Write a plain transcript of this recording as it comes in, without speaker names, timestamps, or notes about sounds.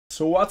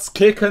So what's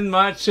kicking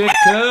my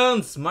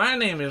chickens? My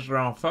name is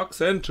Ron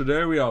Fox and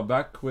today we are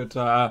back with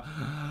I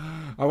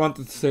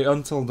wanted to say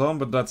Until Dawn,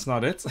 but that's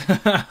not it.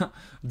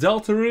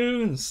 Delta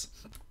runes.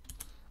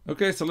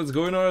 Okay, so let's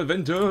go on our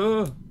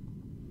adventure.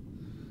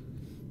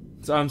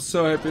 So I'm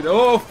so happy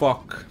oh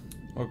fuck.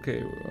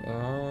 Okay,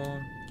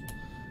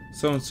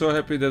 so I'm so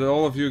happy that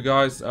all of you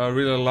guys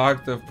really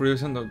liked the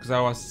previous one, because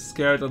I was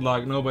scared that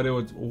like nobody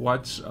would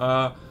watch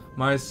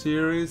my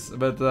series,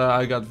 but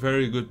I got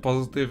very good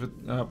positive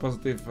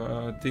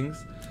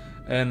things,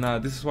 and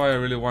this is why I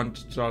really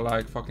want to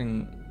like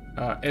fucking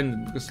end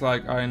it, because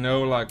like I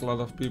know like a lot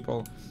of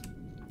people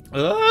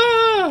run.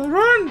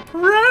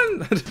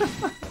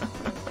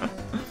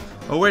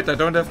 Oh wait, I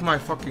don't have my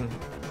fucking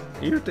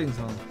ear things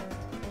on.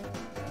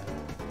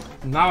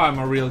 Now I'm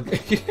a real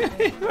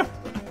gamer.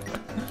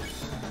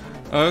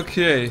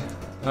 Okay,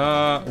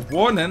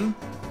 warning.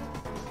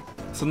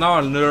 So now I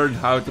learned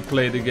how to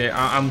play the game.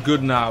 I'm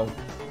good now.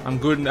 I'm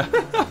good now.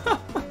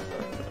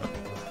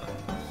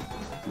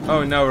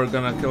 Oh, now we're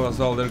gonna kill us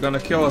all. They're gonna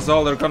kill us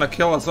all. They're gonna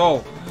kill us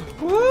all.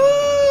 Woo!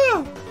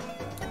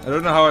 I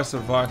don't know how I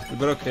survived,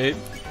 but okay.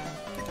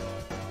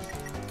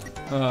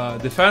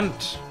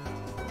 Defend.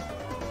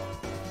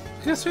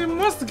 Guess we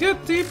must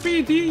get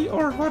TPD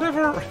or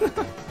whatever.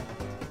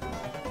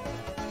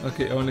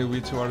 Okay, only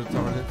we two are the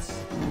targets.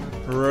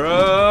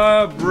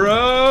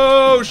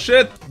 Bro,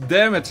 shit,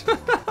 damn it.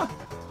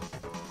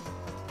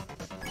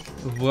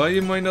 Why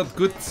am I not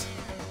good?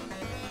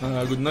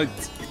 Good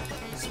night.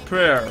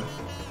 Spare.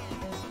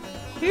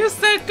 You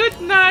said good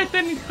night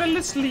and he fell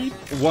asleep.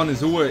 One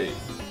is away.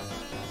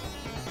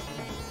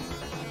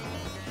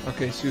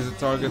 Okay, she's a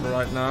target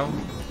right now.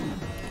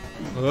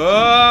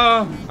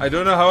 I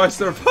don't know how I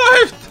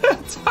survived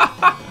that.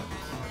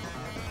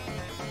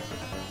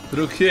 But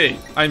okay,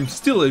 I'm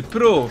still a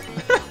pro.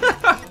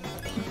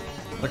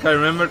 Like I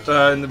remembered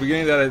in the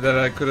beginning that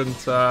I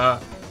couldn't,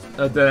 that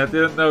I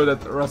didn't know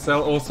that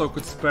Russell also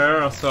could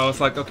spare, so I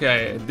was like,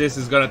 okay, this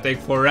is gonna take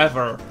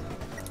forever.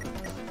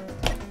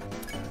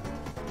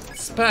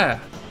 Spare.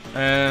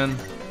 And,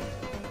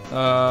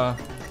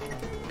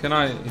 can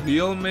I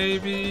heal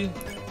maybe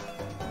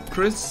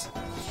Chris?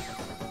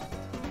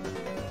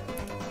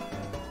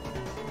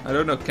 I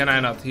don't know, can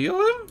I not heal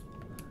him?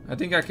 I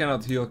think I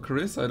cannot heal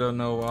Chris, I don't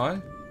know why.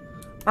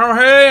 Oh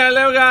hey,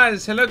 hello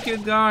guys, hello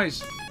cute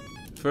guys.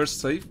 First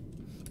save.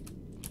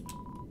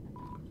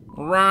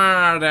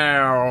 Right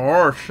there,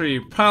 horsey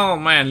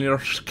pal-man, you're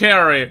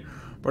scary,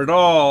 but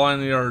all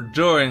you're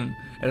doing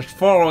is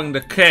following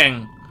the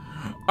king.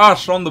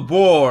 Us on the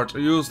board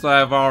used to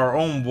have our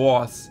own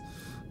boss,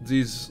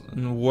 these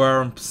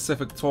warm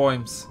Pacific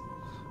times,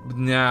 but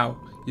now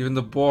even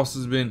the boss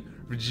has been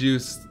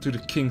reduced to the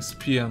king's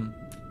peon.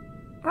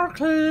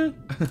 Okay.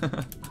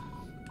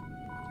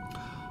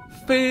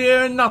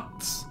 Fear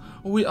not,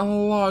 we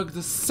unlock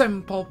the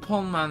simple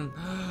pawnman.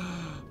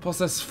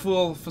 Possess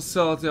full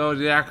facility of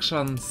the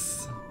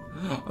actions.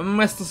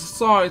 Mr.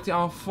 Society,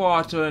 I'm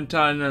far too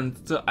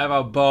intelligent to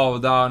ever bow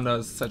down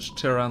to such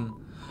tyranny.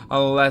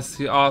 Unless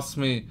he asks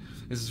me,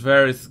 it's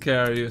very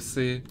scary, you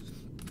see.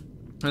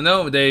 I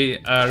know they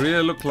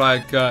really look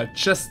like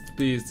chess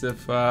pieces.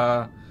 If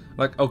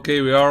like,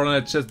 okay, we are on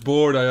a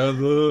chessboard,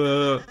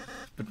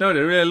 but no, they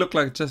really look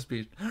like a chess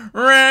piece.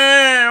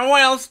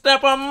 Well,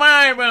 step on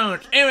my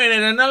boot. If it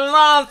isn't a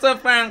Lancer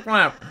fan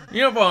club,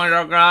 you boys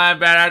are glad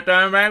better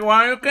turn back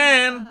while you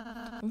can.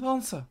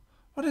 Lancer,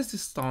 what is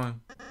this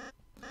time?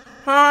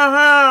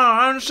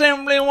 I'm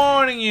simply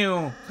warning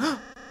you.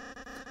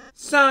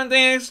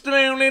 Something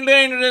extremely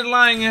dangerous is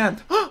lying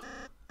ahead.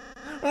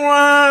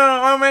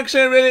 Wow, I'm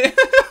actually really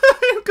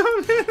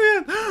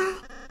inconvenient.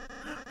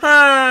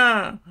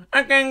 I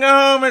can't go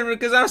home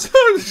because I'm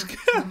so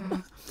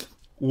scared.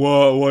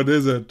 Whoa, what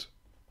is it?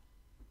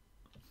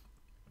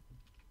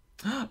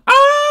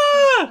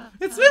 Ah!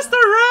 It's Mr.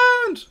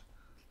 Round!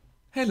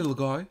 Hey, little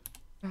guy.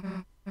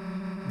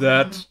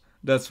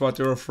 That's what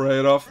you're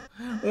afraid of?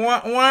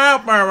 Wow,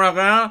 Purple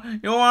Girl,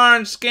 you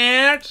aren't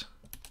scared?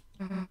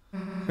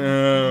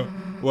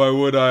 Why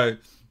would I?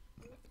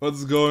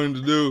 What's it going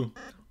to do?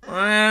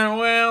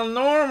 Well,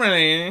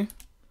 normally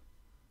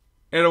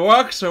it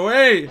walks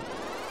away.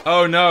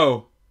 Oh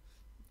no.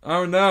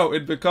 Oh no,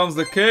 it becomes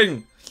the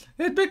king.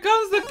 It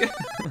becomes the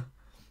king.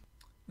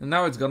 And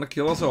now it's gonna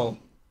kill us all.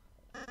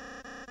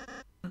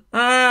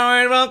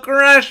 Oh, it will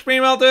crush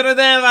people to the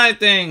death, I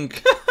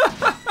think.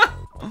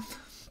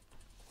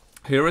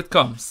 Here it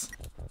comes.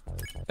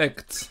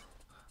 Act.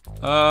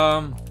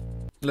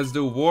 Let's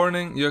do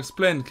warning. You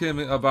explained to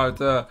me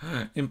about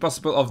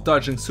impossible of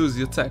dodging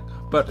Susie attack,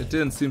 but it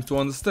didn't seem to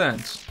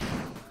understand.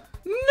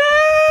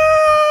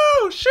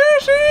 No!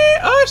 Susie!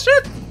 Oh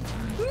shit!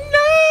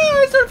 No!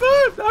 I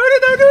survived! How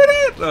did I do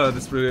that? Oh,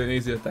 this is really an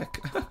easy attack.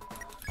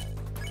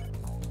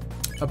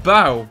 A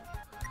bow.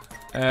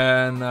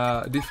 And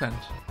defend.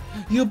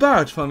 You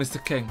bowed for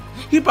Mr. King.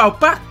 He bowed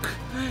back!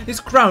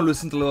 His crown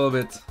loosened a little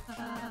bit.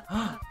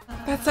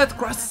 That's it,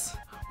 Chris.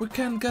 We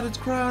can't get its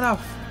crown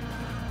off.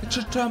 It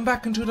should turn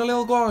back into the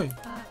little guy.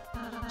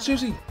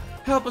 Susie,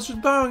 help us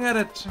with bowing at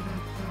it.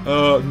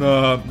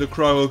 No, the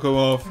cry will come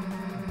off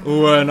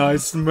when I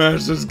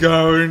smash this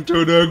guy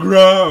into the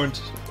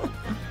ground.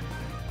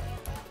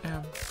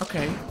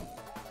 Okay.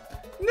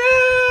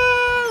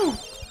 No!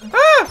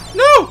 Ah!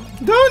 No!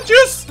 Don't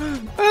use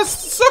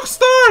suck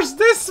stars!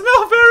 They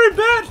smell very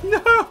bad!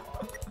 No!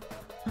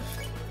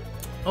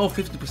 Oh,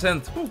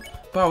 50%. Ooh,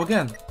 bow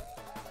again.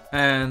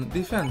 And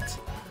defend.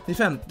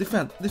 Defend,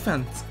 defend,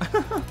 defend.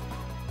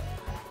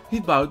 He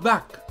bowed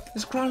back.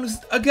 His crown is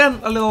again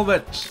a little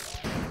bit.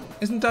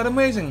 Isn't that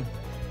amazing?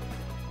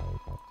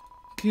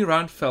 Key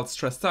round felt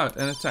stressed out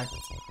and attacked.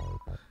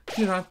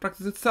 Key round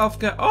practiced its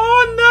self-care.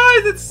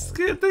 Oh nice! It's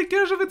take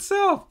care of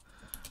itself.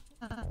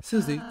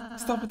 Susie,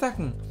 stop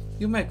attacking.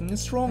 You're making it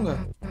stronger.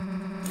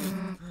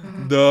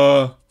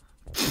 Duh.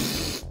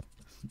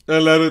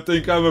 And let it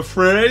think I'm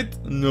afraid?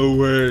 No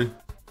way.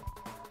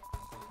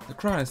 The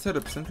crown is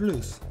 30%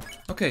 loose.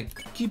 Okay,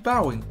 keep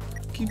bowing.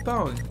 Keep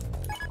bowing.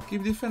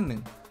 Keep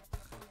defending.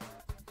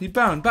 He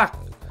bowed back.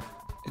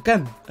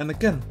 Again and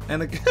again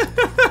and again.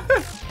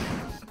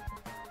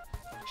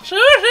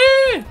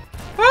 Susie!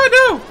 Oh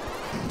no!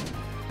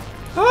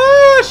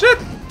 Oh shit!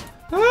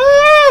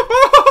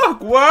 Oh,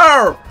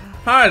 wow!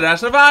 How did I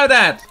survive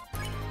that?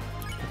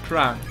 The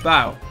crown,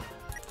 bow.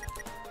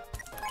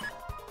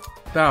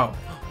 Bow.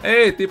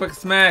 Hey, Deepak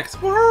smacks.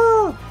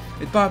 Woo!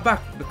 It bowed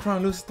back. The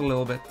crown loosed a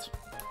little bit.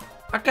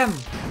 Again.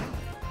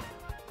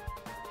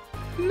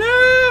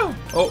 No!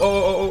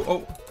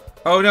 Oh.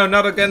 Oh no,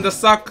 not again the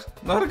suck.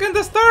 Not again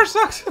the star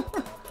sucks.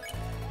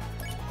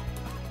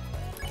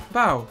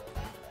 Bow.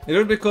 It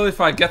would be cool if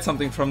I get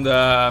something from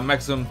the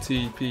maximum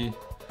TP.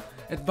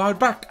 It bowed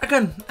back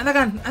again and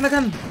again and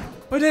again.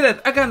 We did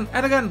it again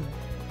and again.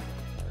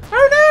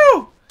 Oh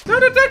no!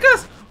 Don't attack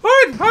us!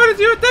 Wait, how did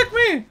you attack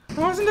me?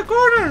 I was in the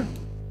corner.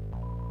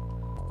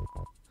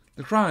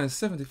 The crown is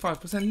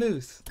 75%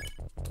 loose.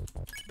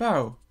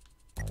 Bow.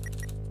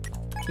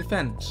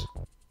 Defend.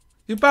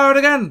 You bowed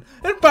again!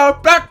 It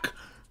bowed back!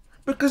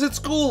 Because it's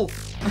cool!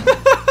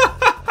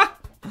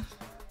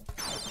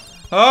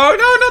 Oh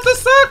no, not the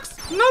sucks!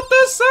 Not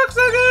the sucks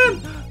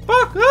again!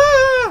 Fuck!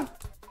 Ah!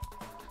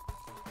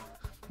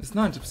 It's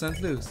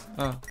 90% loose.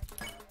 Oh.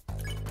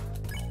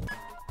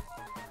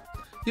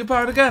 You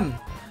bowed again!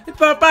 It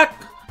bowed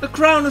back! The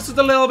crown is just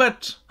a little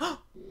bit!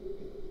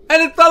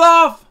 And it fell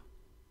off!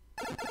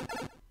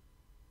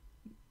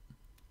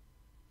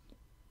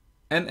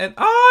 And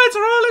oh, it's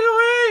rolling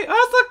away!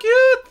 Oh, so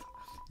cute!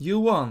 You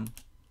won.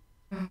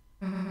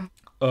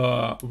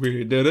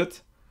 We did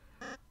it.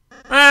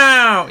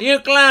 Wow, you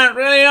clowns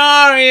really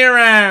are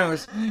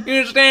heroes!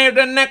 You saved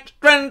the next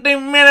 20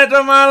 minutes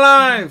of my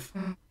life!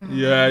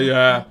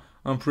 Yeah,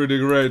 I'm pretty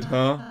great,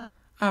 huh?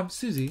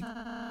 Susie,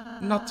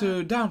 not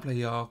to downplay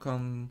your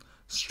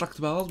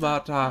constructables,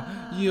 but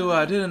you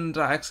didn't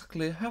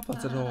exactly help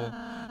us at all.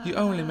 You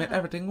only made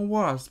everything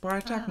worse by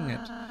attacking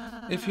it.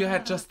 If you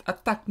had just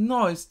attacked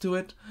noise to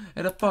it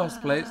in the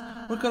first place,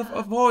 we could have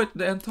avoided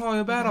the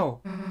entire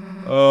battle.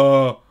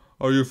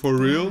 Are you for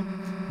real?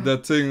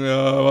 That thing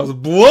was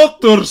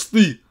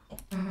bloodthirsty!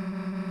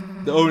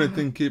 The only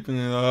thing keeping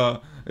it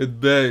at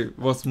bay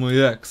was my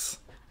ex.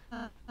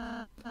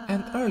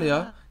 And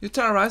earlier, you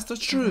terrorized the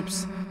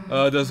troops.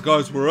 Those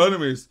guys were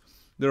enemies.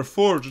 They're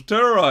for to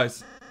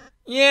terrorize.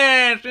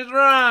 Yes, it's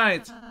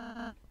right!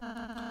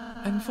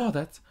 And for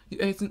that, you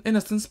ate an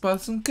innocent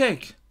person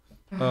cake.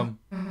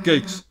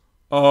 Cakes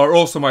are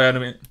also my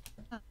enemy.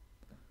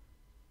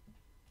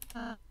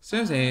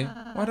 Susie,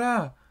 what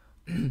up?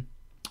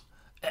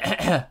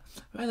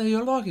 Whether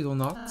you like it or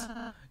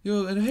not,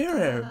 you're a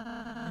hero.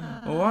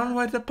 One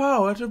with the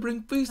power to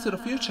bring peace to the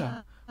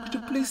future. Could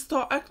you please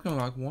start acting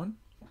like one?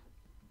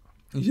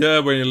 Yeah,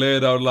 when you lay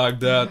it out like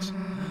that.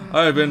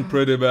 I've been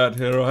pretty bad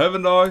hero,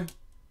 haven't I?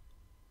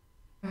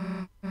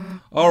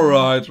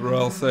 Alright, or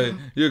I'll say,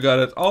 you got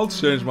it, I'll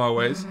change my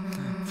ways.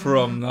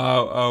 From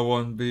now, I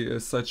won't be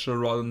such a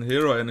rotten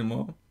hero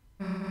anymore.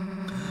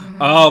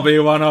 I'll be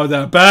one of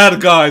the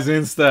bad guys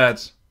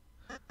instead.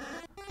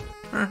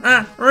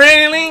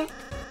 Really?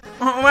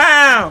 Oh,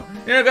 wow!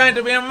 You're going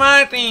to be on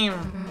my team!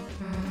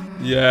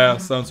 Yeah,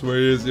 sounds way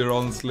easier,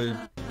 honestly.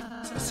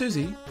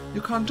 Susie,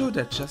 you can't do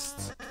that,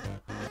 just...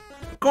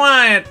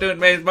 Quiet,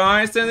 toothpaste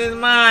boy, Susie's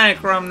my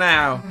from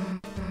now!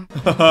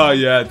 Haha,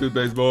 yeah,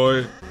 toothpaste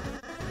boy.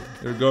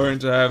 You're going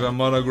to have a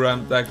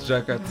monogrammed deck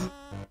jacket.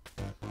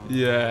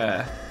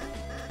 Yeah.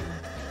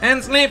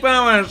 And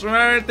sleepovers,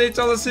 where it teach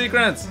all the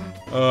secrets.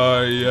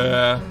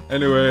 Yeah.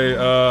 Anyway,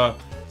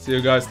 see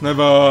you guys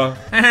never.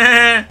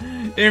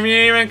 If you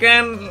even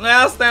can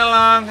last that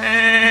long.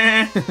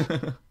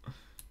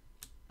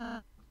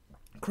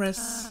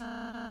 Chris,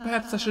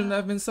 perhaps I shouldn't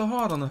have been so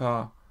hard on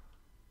her.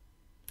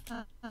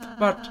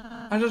 But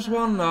I just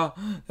wonder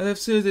that if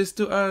Susie is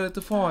too early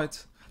to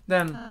fight,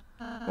 then,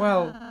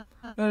 well,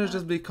 let us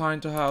just be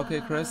kind to her,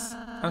 okay, Chris?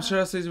 I'm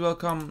sure Susie will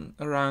come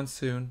around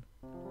soon.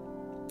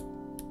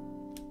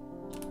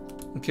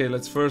 Okay,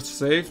 let's first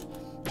save.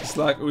 It's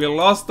like we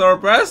lost our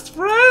best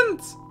friend!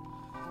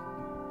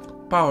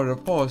 Power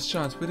of pause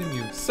chance within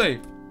you.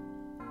 Save.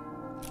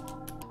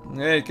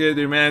 Hey kid,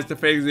 we managed to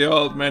fix the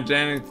old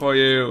mechanic for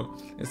you.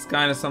 It's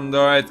kind of some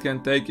door. It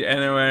can take you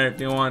anywhere if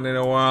you want in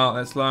the world,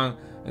 as long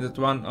as it's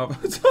one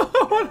of the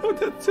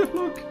two.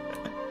 Look.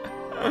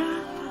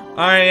 Oh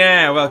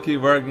yeah, well, keep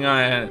working on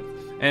it.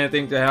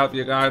 Anything to help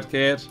you out,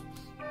 kid?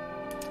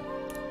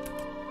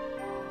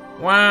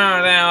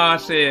 Wow, there are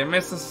she,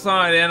 Mr.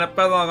 Society and the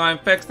peddler going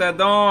to fix that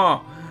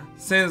door.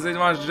 Since it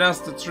was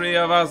just the three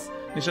of us,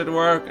 we should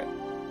work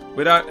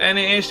without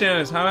any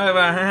issues.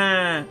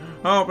 However,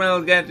 hope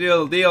it'll get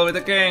you'll deal with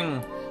the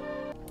king.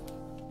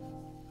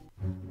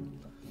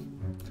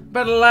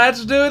 But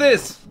let's do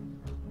this.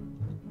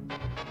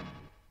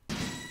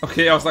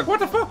 Okay, I was like, what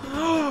the fuck?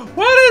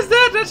 What is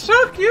that? That's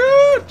so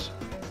cute.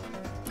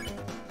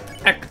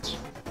 Act.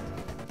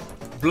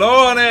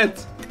 Blow on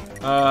it.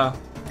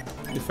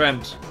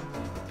 Defend.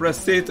 Press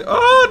C to...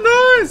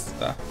 Oh, nice.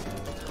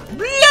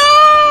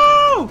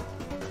 Blow.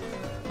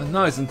 A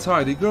nice and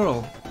tidy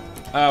girl.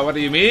 What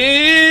do you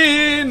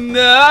mean?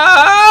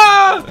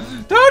 No!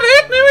 Don't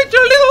hit me with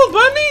your little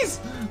bunnies!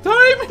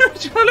 Don't hit me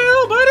with your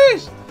little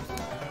bunnies!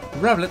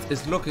 Rabbit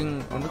is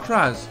looking on the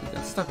crowds. You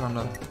get stuck on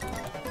them.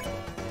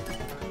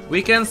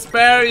 We can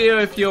spare you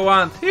if you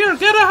want. Here,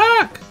 get a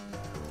hug!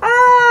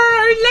 Oh,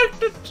 I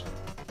liked it!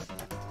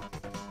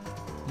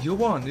 You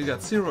won. You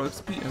got 0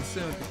 XP and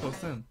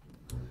 70%.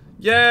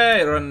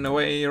 Yay! Run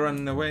away,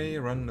 run away,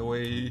 run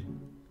away.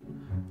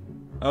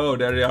 Oh,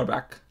 there you are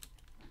back.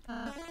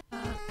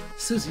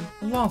 Susie,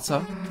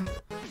 Lanza.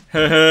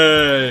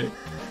 Hey!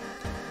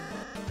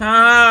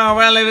 Ah,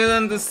 well, it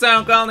isn't the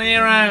so-called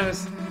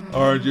heroes.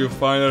 Aren't you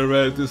finally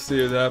ready to see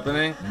it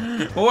happening?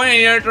 When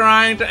you're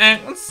trying to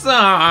act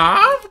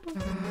soft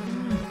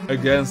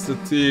against a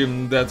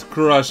team that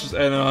crushes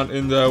anyone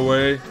in their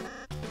way.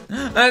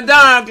 A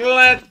dark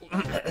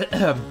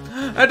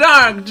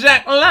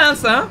Jack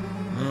Lanza.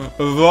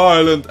 A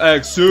violent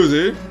ex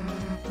Susie.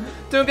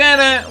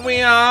 Together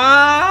we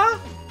are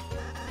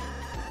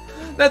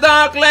the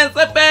Dark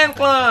Lancer Fan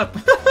Club.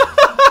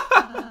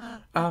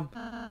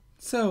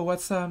 So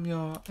what's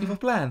your evil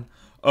plan?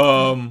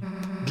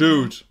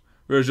 Dude,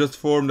 we just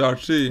formed our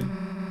team.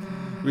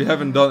 We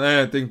haven't done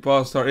anything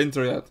past our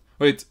intro yet.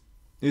 Wait,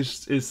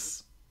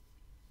 is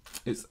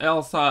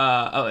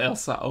Elsa? Oh,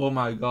 Elsa! Oh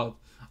my God,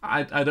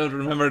 I don't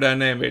remember their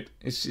name. Wait,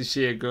 is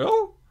she a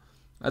girl?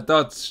 I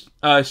thought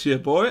is she a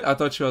boy? I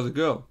thought she was a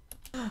girl.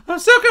 I'm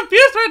so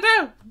confused right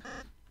now.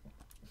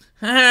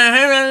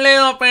 Have a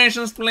little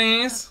patience,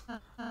 please.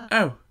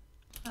 Oh,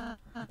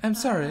 I'm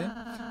sorry.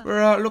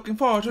 We're looking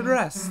forward to the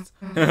rest.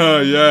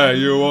 Yeah,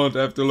 you won't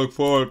have to look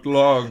forward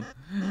long.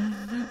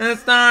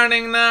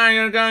 Starting now,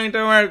 you're going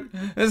to work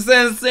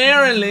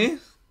sincerely,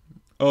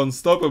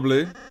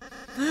 unstoppably,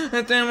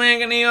 to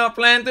make an evil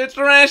plan to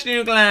trash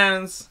you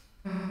clowns.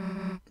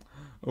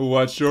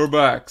 Watch your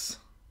backs.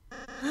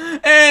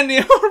 And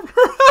your...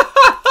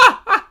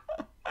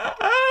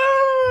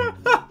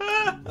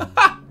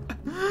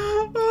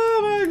 Oh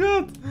my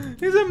God,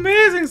 he's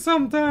amazing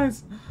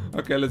sometimes.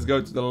 Okay, let's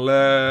go to the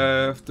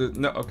left.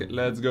 No, okay,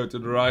 let's go to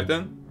the right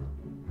then.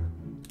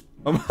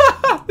 Oh my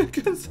God,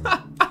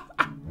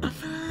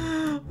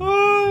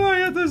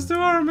 those two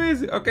are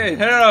amazing. Okay,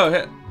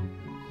 hero.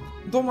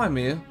 Don't mind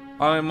me,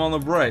 I'm on a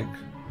break.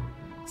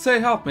 Say,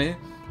 help me.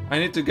 I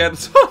need to get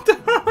something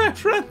for my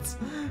friends.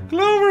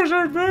 Clover's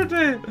her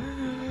birthday.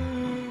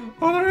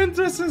 Other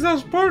interesting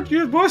stuff, sport,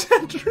 cute boys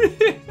and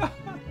tree.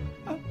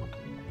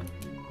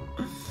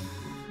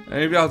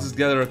 Maybe I'll just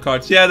get her a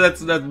card. Yeah,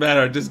 that's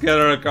better. Just get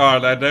her a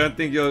card. I don't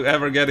think you'll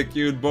ever get a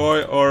cute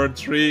boy or a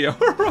tree or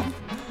a...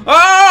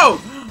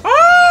 Oh!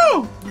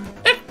 Oh!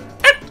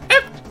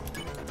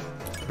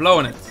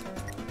 Blowing it.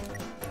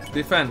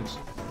 Defend.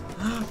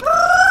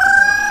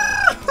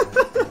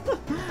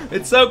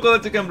 It's so cool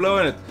that you can blow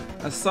in it.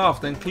 A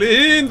soft and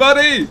clean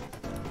body.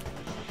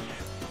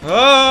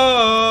 Oh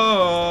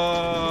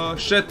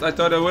shit! I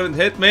thought it wouldn't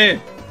hit me.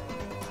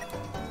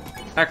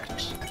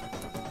 Act.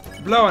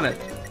 Blowing it.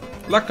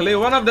 Luckily,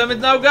 one of them is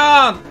now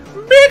gone!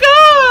 Be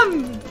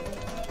gone!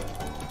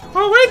 I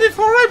waited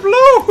before I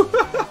blew!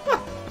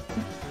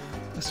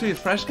 A sweet,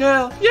 fresh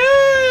girl.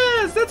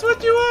 Yes! That's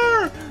what you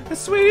are! A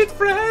sweet,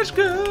 fresh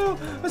girl!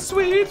 A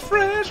sweet,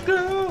 fresh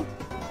girl!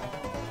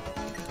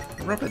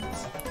 Rapid.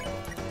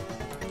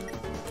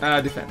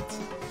 Defense.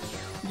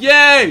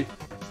 Yay!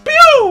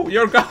 Pew!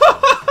 You're gone!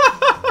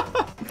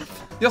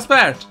 You're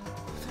spared!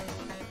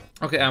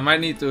 Okay, I might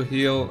need to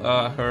heal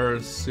her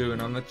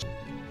soon. I'm not...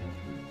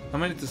 I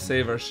might need to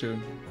save her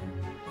soon.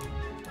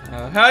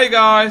 Hey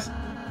guys!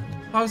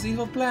 How's the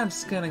evil plan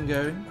scanning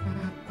going?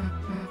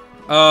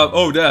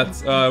 Oh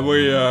that.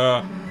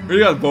 We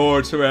got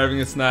bored, so we're having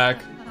a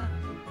snack.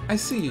 I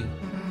see.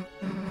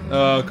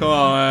 Come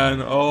on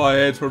man, all I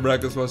ate for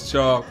breakfast was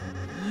chalk.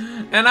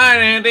 And I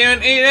didn't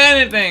even eat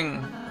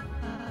anything!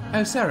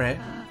 Oh sorry,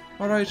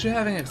 what are you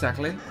having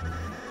exactly?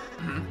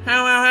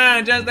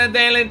 Just a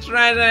daily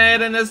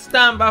treasure in the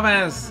stump of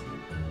us!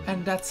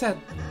 And that's it.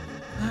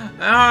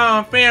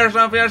 Oh, fears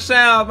of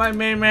yourself, my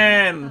main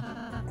man!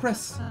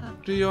 Chris,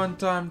 do you want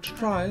time to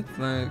try it?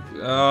 Like,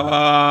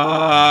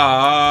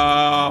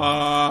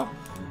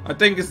 I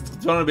think it's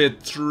gonna be a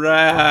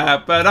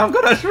trap, but I'm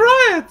gonna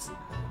try it!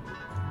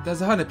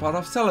 There's a honey pot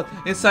of salad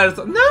inside it.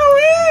 No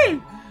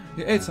way!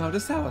 You ate some of the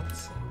salad.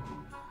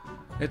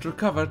 It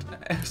recovered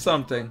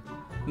something.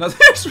 Not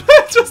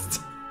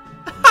just.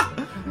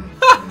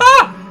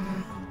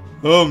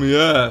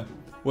 Yeah.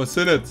 What's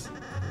in it?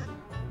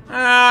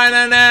 I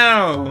don't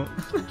know.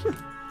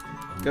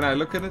 Can I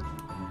look at it?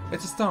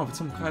 It's a stone with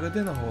some kind of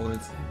dinner hole in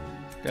it.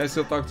 Can I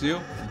still talk to you?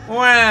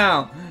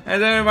 Well,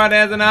 has everybody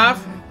had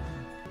enough?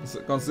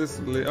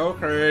 Consistently.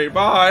 Okay,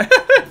 bye.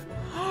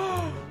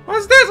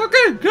 What's this?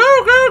 Okay, go,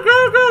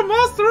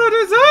 master of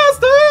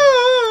disaster!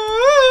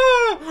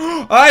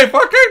 I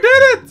fucking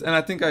did it! And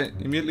I think I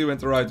immediately went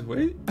the right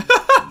way.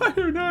 I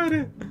have no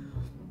idea.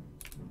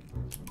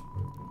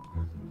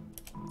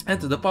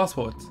 Enter the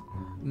password.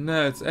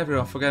 No, it's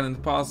everyone forgetting the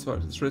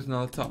password. It's written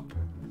on the top.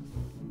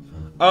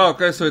 Oh,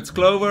 okay, so it's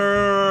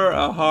Clover,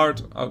 a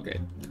heart.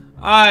 Okay,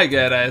 I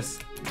get it.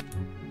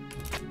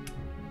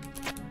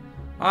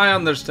 I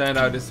understand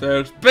how this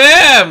works.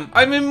 BAM!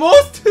 I'm in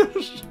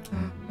monsters!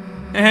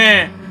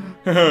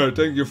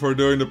 Thank you for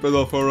doing the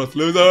puzzle for us,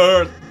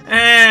 losers!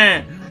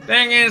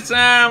 Thank you so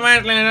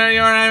much, loser.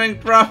 You're having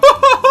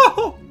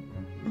trouble.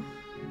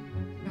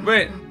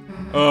 Wait.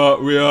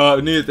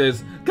 We need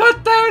this.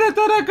 God damn it! I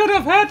thought I could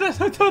have had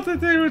this. I thought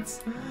that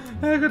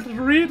I could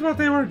read what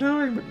they were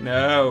doing, but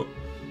no.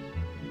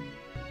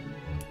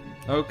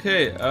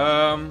 Okay.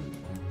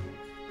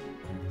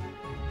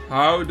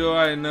 How do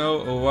I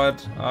know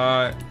what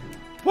I...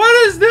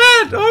 What is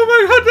that? Oh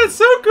my god, that's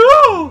so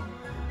cool!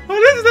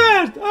 What is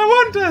that? I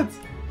want it!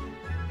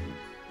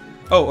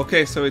 Oh,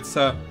 okay, so it's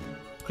a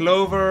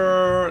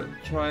clover,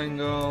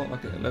 triangle...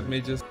 Okay, let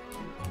me just...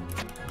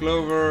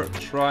 Clover,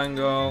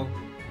 triangle...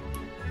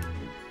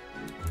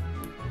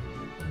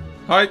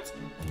 Height!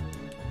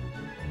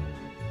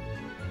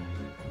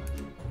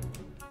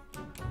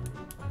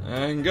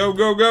 And go,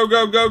 go, go,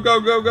 go, go, go,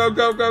 go, go,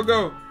 go, go,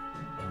 go!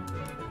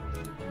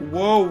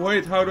 Whoa,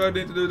 wait, how do I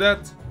need to do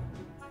that?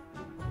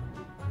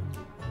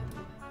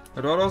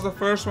 And what was the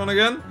first one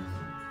again?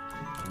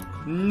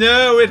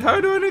 No, wait, how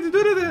do I need to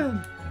do that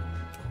then?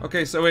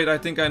 Okay, so wait, I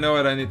think I know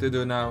what I need to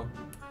do now.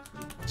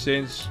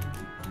 Change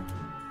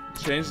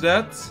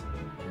that.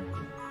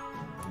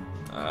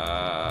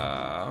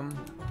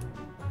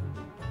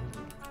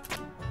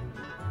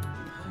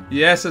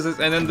 Yes, and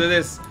then do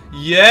this.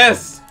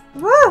 Yes!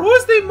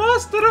 Who's the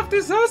master of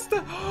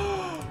disaster?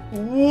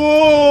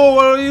 Whoa,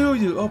 what are you?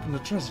 You open the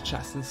treasure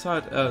chest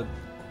inside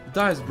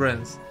dice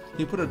brands.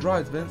 You put a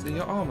dried bands in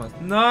your armor.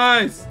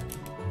 Nice!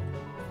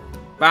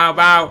 Bow,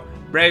 bow.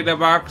 Break the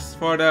box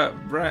for the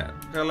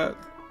bracelet.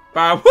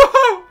 Bow,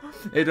 whoa!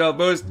 It will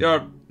boost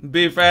your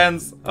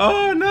defense.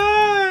 Oh,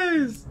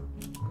 nice!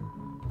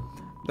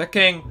 The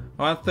king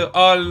wants to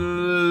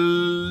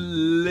eliminate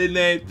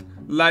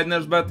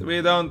lightners, but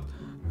we don't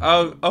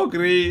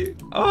agree.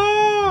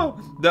 Oh!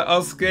 The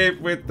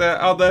escape with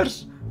the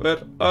others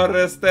were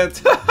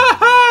arrested.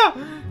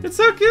 It's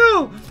so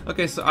cool!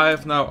 Okay, so I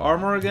have now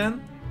armor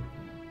again.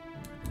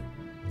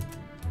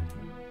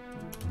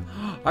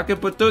 I can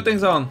put two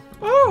things on.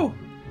 Oh!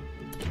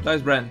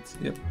 Dice brand.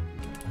 Yep.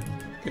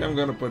 Okay, I'm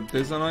gonna put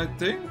this on, I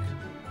think.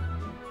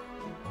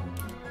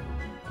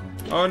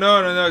 Oh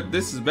no, no, no,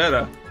 this is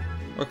better.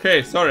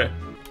 Okay, sorry.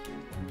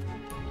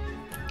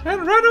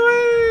 And run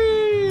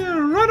away!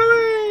 Run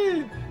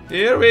away!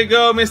 Here we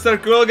go, Mr.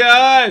 Cool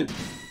Guy!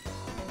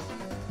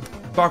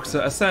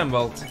 Boxer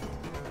assembled.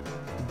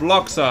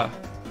 Bloxer.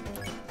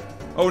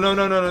 Oh no,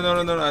 no, no, no,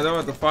 no, no, no, I don't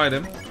want to fight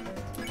him.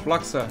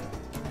 Bloxer.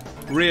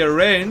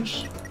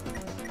 Rearrange.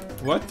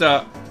 What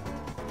the?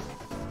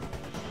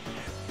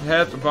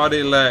 Head,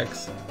 body,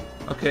 legs.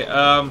 Okay,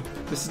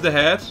 this is the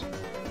head.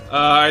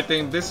 I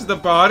think this is the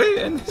body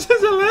and this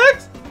is the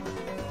legs.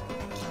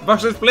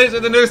 Box is placed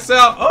in the new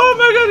cell. Oh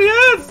my god,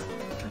 yes!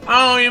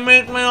 Oh, you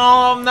make me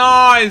all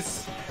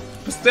noise.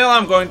 But still,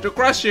 I'm going to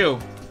crush you.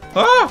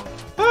 Ah!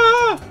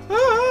 Ah!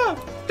 Ah!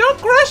 Don't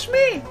crush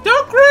me!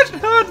 Don't crush me!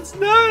 Oh, that's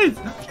nice!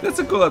 That's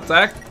a cool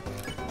attack.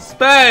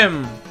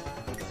 Spam!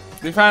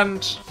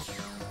 Defend!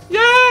 Yay!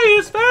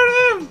 You spared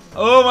him!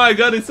 Oh my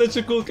god, he's such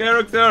a cool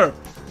character!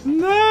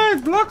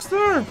 Nice!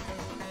 Blockster!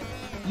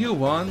 You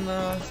won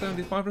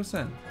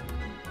 75%.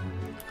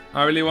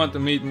 I really want to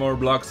meet more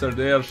Blockster,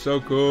 they are so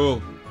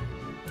cool.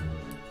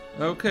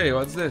 Okay,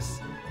 what's this?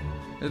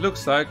 It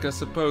looks like it's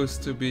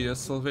supposed to be a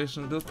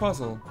Salvation Build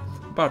puzzle,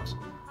 but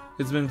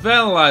it's been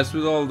vandalized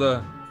with all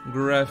the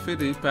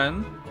graffiti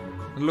pen.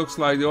 It looks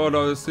like the order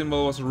of the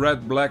symbol was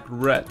red, black,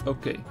 red.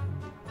 Okay.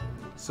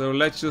 So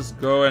let's just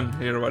go and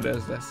hear what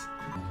is this.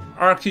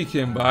 Arky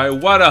came by,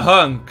 what a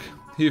hunk!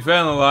 He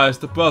vandalized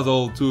the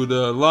puzzle to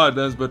the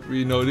lightness, but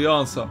we know the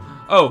answer.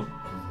 Oh,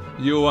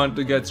 you want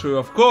to get through,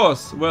 of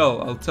course.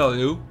 Well, I'll tell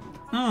you.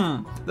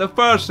 The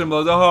first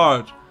symbol is a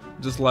heart.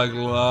 Just like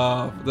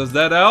love. Does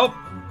that help?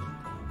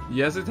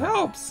 Yes, it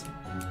helps.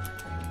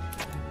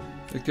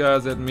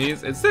 Because it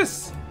means it's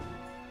this.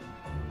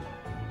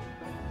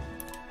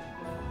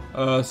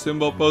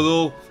 Symbol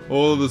puzzle.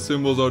 All of the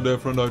symbols are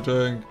different, I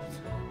think.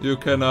 You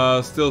can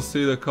still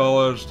see the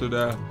colors to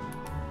the...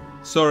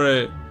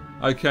 Sorry,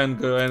 I can't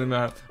go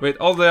anywhere. Wait,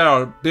 all they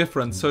are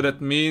different, so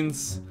that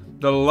means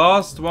the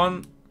last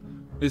one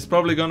is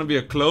probably gonna be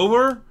a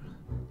clover.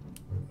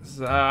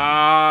 So,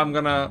 I'm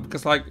gonna,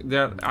 because like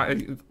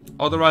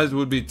otherwise it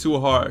would be too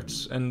hard,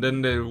 and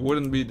then they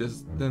wouldn't be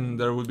this. Then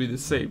there would be the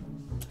same.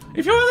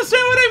 If you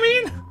understand what I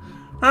mean.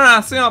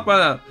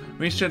 Simple.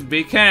 We should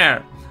be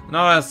care.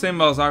 Now our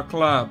symbols are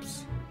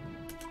clubs.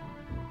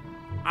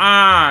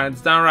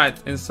 It's done right.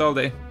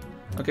 Insulting.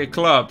 Okay,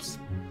 clubs.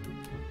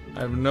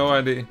 I have no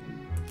idea.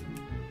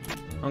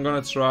 I'm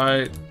gonna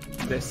try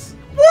this.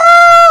 Woo!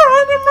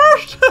 I'm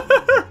immersed!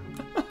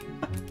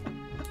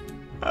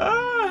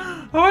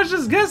 I was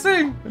just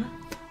guessing.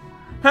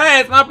 Hey,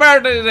 it's my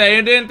birthday today.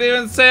 You didn't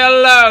even say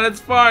hello. That's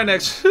fine,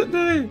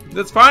 actually.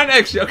 That's fine,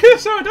 actually. Okay,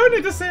 so I don't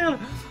need to say hello.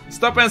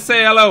 Stop and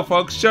say hello,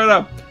 folks. Shut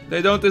up.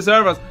 They don't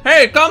deserve us.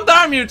 Hey, calm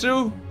down, you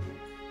two.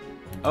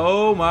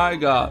 Oh my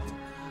god.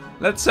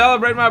 Let's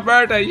celebrate my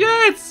birthday.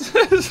 Yeah,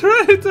 it's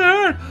ready to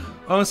hurt.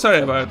 Oh, I'm sorry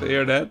about to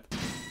hear that.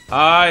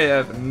 I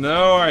have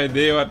no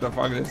idea what the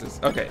fuck this is.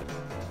 Okay.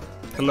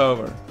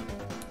 Clover.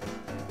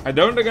 I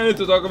don't think I need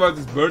to talk about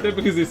his birthday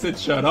because he said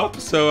shut up.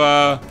 So,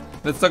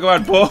 let's talk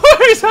about boys.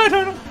 I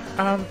don't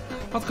know.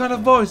 What kind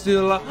of boys do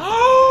you like?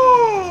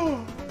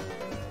 Oh!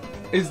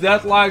 Is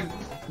that like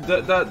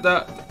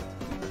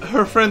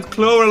her friend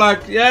Clover,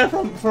 like, yeah,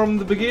 from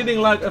the beginning,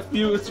 like a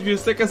few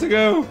seconds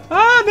ago.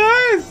 Ah,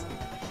 nice!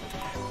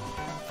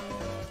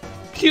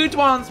 Cute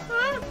ones.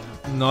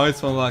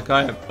 Nice one, like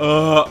I am.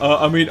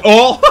 I mean,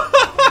 all.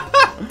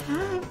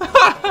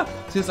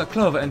 Seems like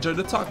Clover enjoyed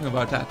the talking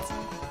about that.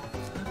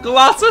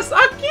 Glasses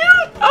are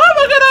cute! Oh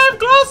my god, I have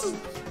glasses!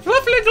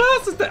 Fluffy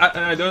glasses!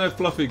 I don't have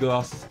fluffy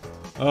glasses.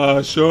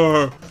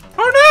 Sure.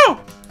 Oh no!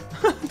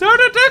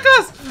 Don't attack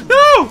us!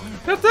 No!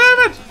 God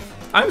damn it!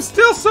 I'm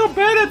still so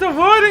bad at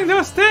avoiding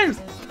those things!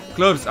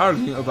 Clover's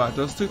arguing about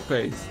those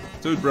toothpaste.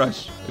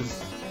 Toothbrush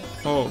is...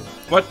 Oh,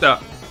 what the?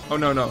 Oh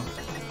no, no.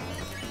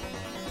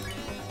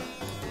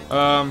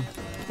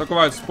 Talk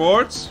about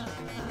sports.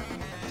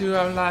 Do you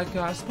like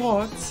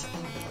sports?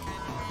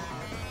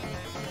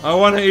 I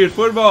wanna eat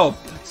football.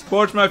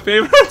 Sports my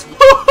favorite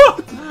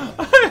sport.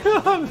 I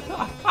love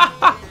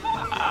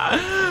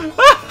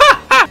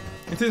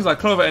it. It seems like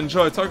Clover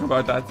enjoyed talking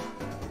about that.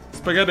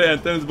 Spaghetti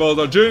and tennis balls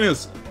are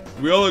genius.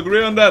 We all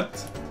agree on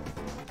that.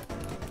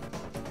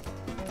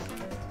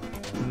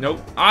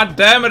 Nope. Ah,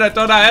 damn it! I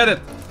thought I had it.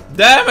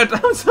 Damn it!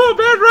 I'm so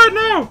bad right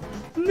now.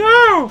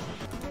 No.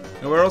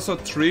 There were also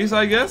trees,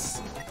 I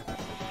guess.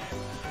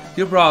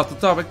 You brought the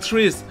topic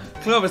trees.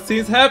 Clover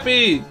seems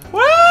happy.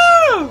 Woo!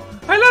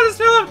 I love the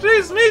smell of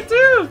trees. Me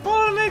too.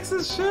 Fallen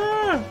axes,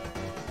 sure.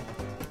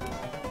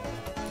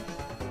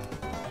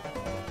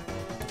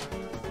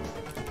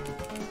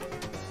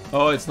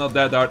 Oh, it's not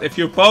that hard. If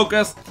you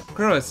focus,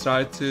 Crow has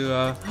tried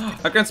to.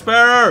 I can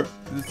spare her.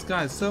 This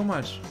guy is so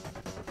much.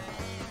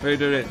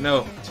 Wait.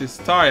 No, she's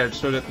tired,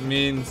 so that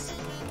means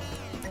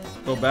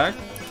go back.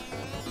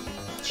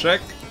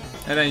 Check.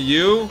 And then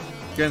you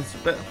can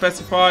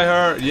specify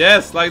her.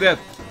 Yes, like that.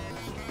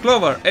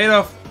 Clover, 8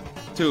 of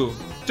 2.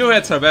 2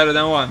 hits are better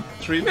than 1.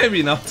 3,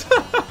 maybe not.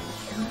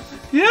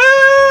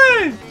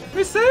 Yay!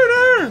 We saved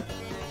her!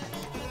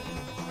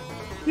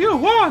 You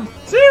won!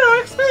 0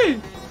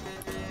 XP!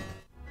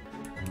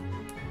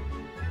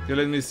 Okay,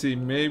 let me see.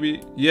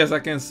 Maybe. Yes, I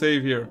can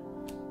save here.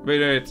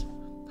 Wait.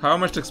 How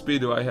much XP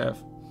do I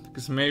have?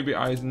 Because maybe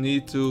I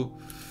need to.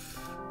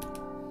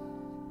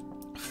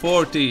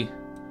 40.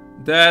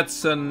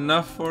 That's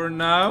enough for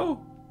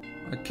now.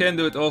 I can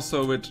do it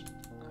also with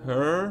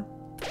her.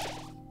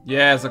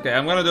 Yes, okay,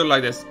 I'm gonna do it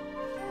like this.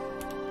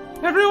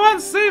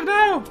 Everyone's safe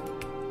now!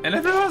 And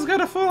everyone's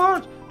got a full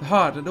heart. The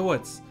heart and the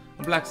wits.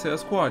 The black sail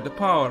squad, the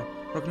power.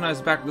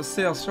 Recognize back the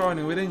sail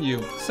shining within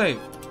you. Safe.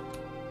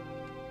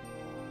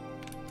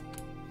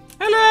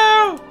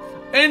 Hello!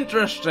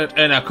 Interested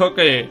in a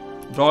cookie?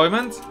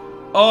 Enjoyment?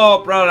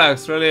 All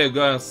products really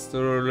goes to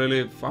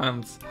really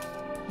fun.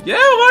 Yeah,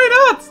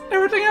 why not?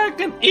 Everything I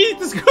can eat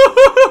is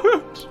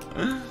good!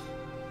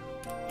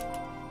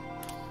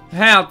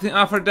 Healthy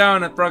offer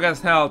down at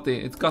progress healthy.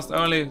 It costs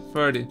only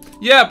 30.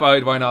 Yeah,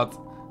 but why not?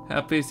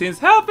 Happy seems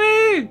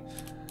happy!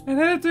 And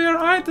add it to your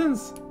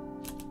items.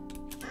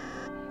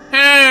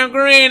 Hey,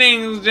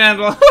 greetings,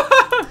 gentle.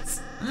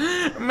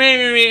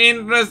 Maybe we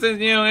interested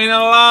you in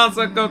a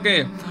Lanza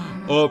cookie.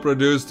 All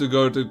produced to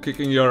go to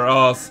kicking your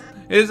ass.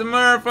 It's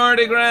mere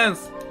 40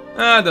 grams.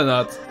 I do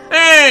not.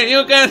 Hey,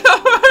 you can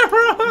have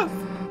my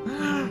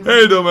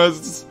Hey,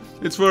 dumbass,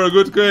 it's for a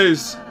good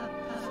case.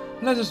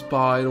 Let's just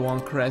buy the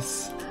one,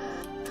 Chris.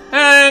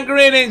 And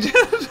greetings.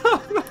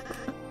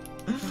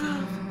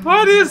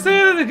 Why do you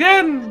say it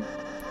again?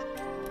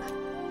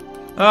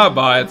 I'll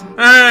buy it.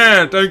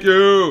 Hey, thank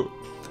you.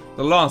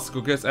 The last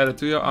cookie is added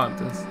to your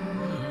items.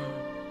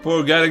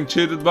 For getting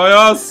cheated by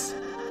us.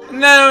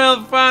 Now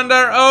we'll find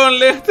our own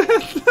little.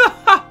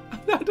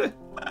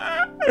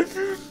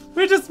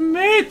 We just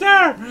made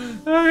her.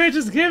 We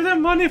just gave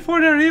them money for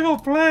their evil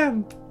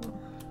plan.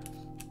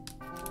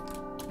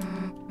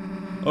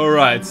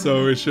 Alright,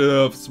 so we should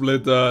have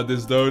split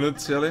this donut,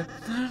 silly.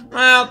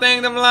 I'll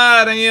take the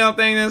blood and you'll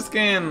take the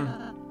skin.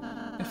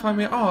 If I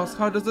may ask,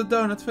 how does the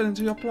donut fit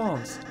into your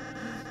plans?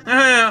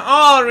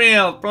 All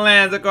real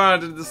plans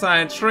according to the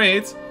design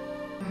treats.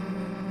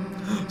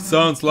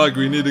 Sounds like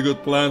we need a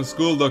good plan,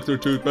 school, Dr.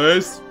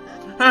 Toothpaste.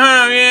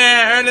 Oh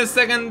yeah, earn a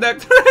second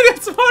doctor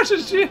gets more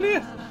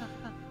genius.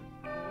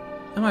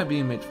 Am I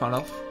being made fun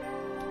of?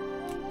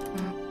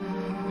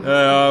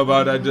 Yeah, how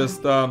about I just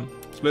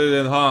split it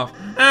in half?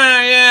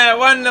 Ah yeah,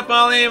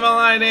 wonderful evil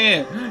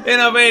idea.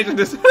 Innovation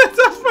is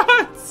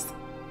fast.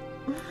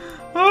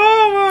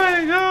 Oh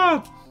my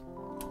god.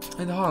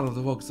 In the heart of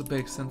the works, the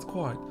bake stands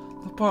quiet.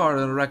 The power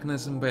of the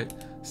recognition bake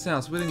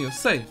stands within you,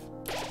 safe.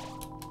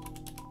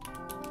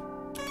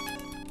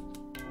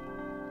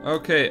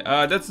 Okay,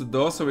 that's the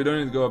door, so we don't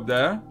need to go up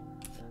there.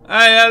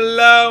 Hey,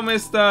 hello,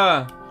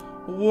 mister!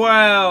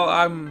 Well,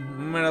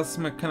 I'm Metal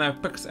Smith. Can I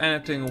fix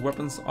anything?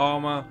 Weapons,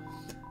 armor?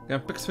 Can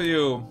I fix for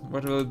you?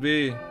 What will it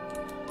be?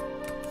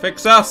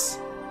 Fix us!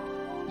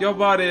 Your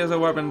body is a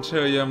weapon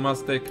too, you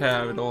must take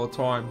care of it all the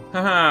time.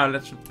 Haha,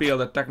 let's feel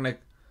the technique.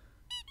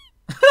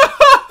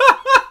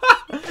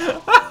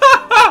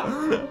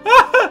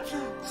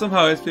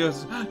 Somehow it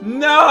feels...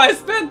 No, I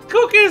spent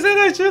cookies and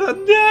I should have...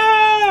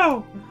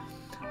 No!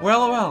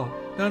 Well,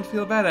 don't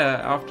feel better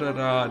after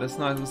this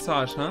nice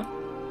massage, huh?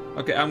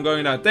 Okay, I'm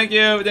going down. Thank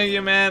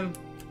you, man.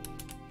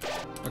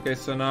 Okay,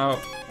 so now,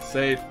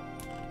 save.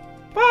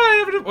 Bye,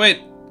 everybody.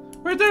 Wait,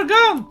 where'd they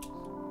gone?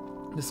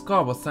 This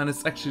cardboard stand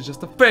is actually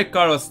just a fake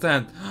cardboard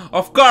stand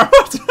of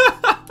cardboard.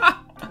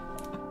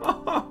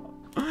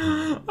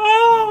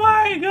 Oh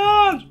my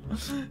god!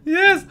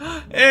 Yes.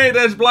 Hey,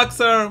 there's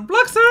Blacksir.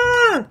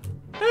 Blacksir.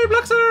 Hey,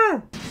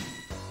 Blacksir.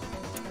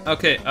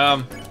 Okay,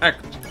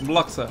 act.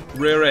 Blacksir.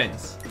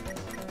 Rearrange.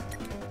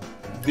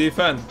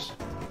 Defend.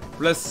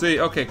 Let's see.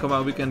 Okay, come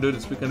on, we can do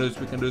this. We can do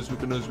this.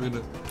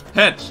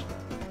 Head.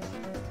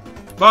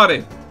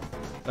 Body.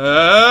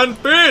 And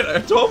feet.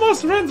 It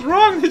almost went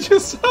wrong. Did you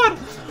see?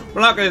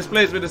 Blanca is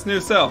placed with his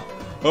new self.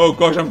 Oh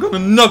gosh, I'm gonna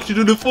knock you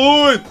to the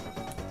floor.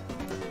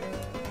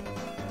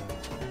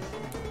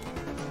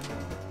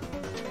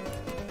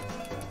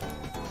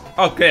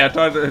 Okay, I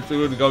thought it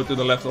would go to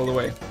the left all the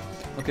way.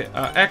 Okay,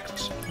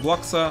 act.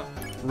 Blacksir.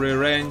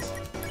 Rearrange.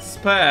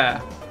 Spare.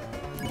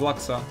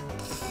 Blacksir.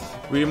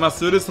 We must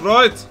do this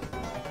right.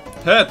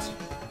 Head.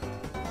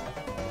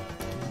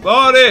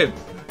 Body.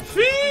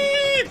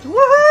 Feet.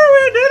 Woohoo,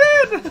 we did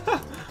it.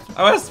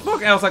 I was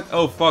like,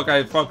 oh fuck,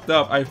 I fucked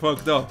up.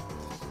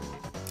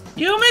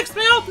 You mixed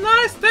me up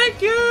nice,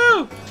 thank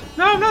you.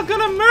 Now I'm not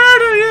gonna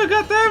murder you,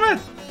 goddammit.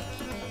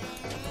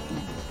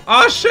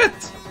 Oh shit.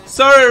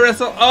 Sorry,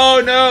 Wrestle.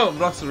 Oh no.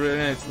 Blacksir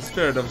reignites the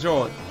spirit of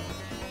joy.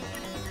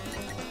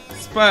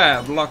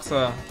 Spare,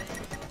 Blacksir.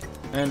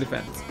 And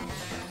defense.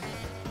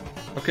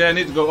 Okay, I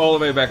need to go all the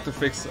way back to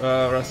fix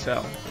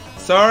Russell.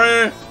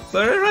 Sorry,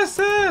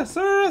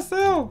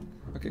 Russell.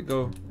 Okay,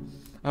 go.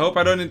 I hope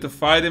I don't need to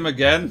fight him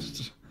again.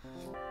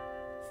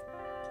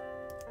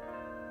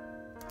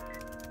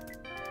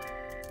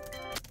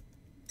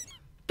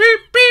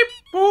 Beep beep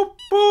boop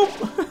boop.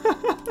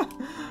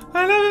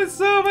 I love him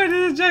so much.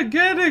 He's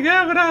gigantic,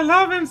 but I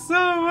love him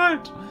so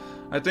much.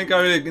 I think I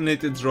really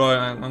need to draw.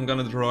 I'm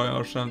gonna draw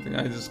or something.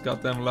 I just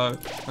got them low.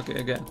 Okay,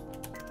 again.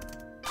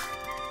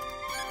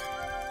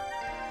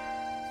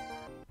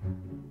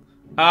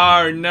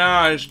 Oh no,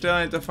 I still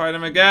need to fight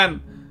him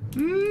again.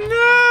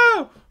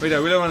 No! Wait, I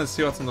really want to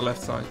see what's on the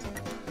left side.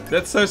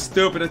 That's so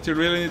stupid that you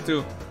really need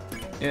to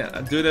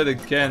do that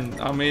again.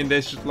 I mean,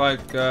 they should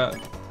like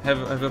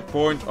have a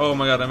point. Oh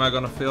my god, am I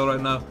gonna fail right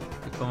now?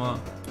 Okay, come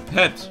on.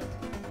 Head.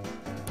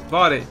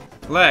 Body.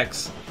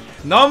 Legs.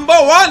 Number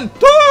 1!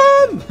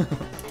 Done!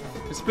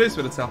 It's pleased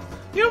with itself.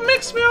 You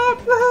mix me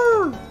up!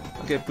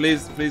 Okay,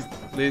 please.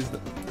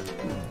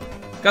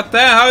 God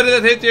damn, how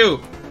did it hit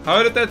you?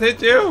 How did that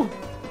hit you?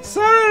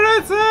 Sorry,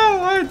 Red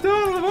Cell, I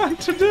don't want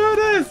to do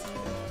this!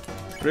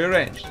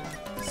 Rearrange.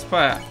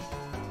 Spire.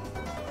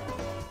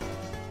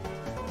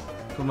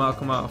 Come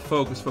on,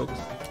 focus.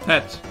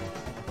 Head.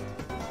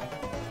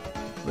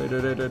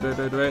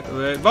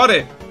 Wait.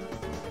 Body!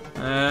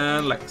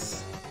 And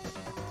legs.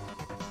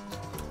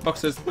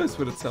 Box is pleased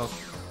with itself.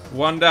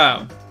 1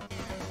 down.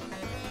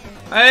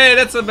 Hey,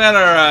 that's a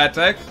better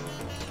attack.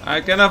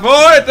 I can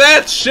avoid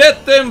that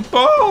shit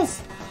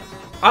impulse!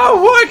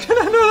 Oh, why can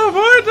I not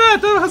avoid that?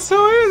 That was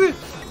so easy.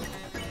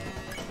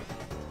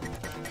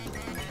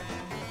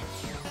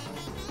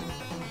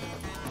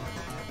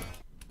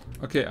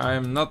 Okay,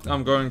 I'm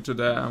going to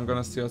there. I'm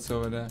gonna see what's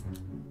over there.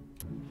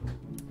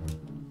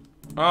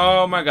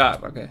 Oh my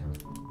god, okay.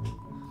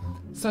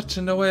 Such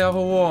in the way of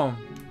a worm.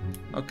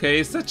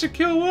 Okay, such a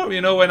cool worm.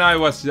 You know, when I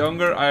was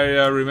younger,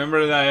 I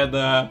remember that I had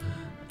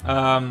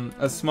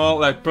a small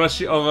like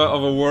plushie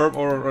of a worm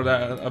or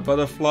a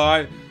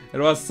butterfly. It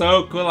was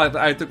so cool.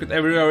 I took it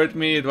everywhere with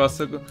me. It was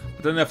so cool.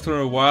 But then after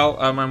a while,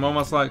 my mom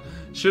was like,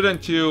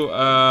 "Shouldn't you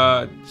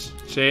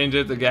change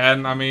it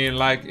again? I mean,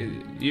 like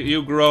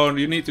you grown.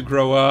 You need to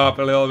grow up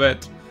a little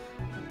bit."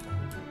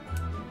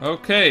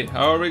 Okay,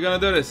 how are we gonna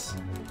do this?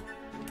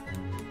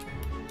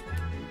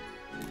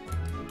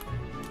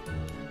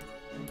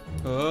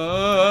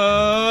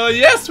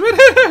 Yes, we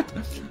did it!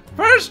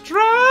 First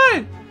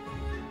try!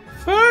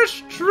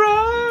 First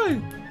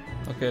try!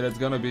 Okay, that's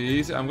gonna be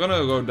easy. I'm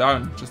gonna go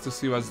down just to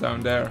see what's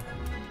down there.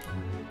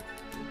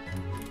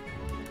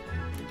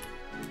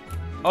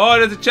 Oh,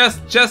 there's a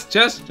chest.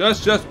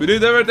 We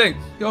did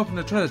everything. You open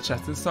the treasure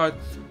chest inside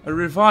a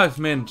revive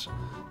mint.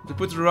 To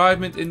put the revive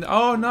mint in.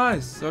 Oh,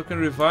 nice. So I can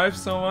revive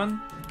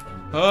someone.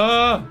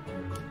 Ah!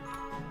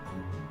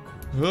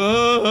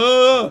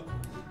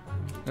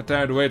 I'm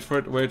tired. Wait for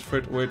it. We're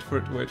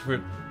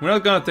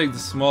not gonna take the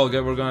small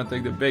gap. We're gonna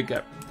take the big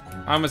gap.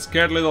 I'm a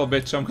scared little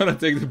bitch. I'm gonna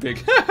take the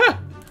big.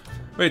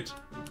 Wait.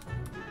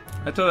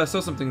 I thought I saw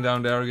something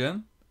down there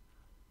again.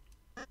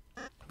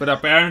 But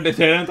apparently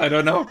didn't. I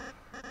don't know.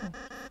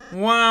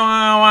 Was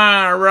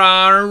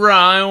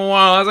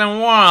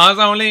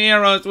only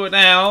heroes would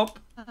help.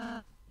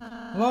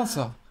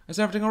 Lancer, is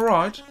everything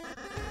alright?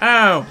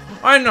 Oh,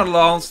 I'm not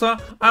Lancer.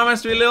 I'm a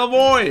sweet little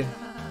boy.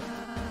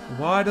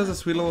 Why does a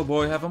sweet little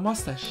boy have a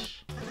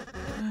mustache?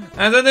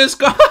 And then this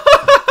guy.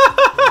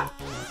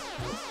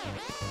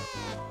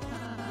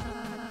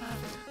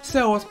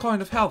 So, what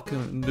kind of help do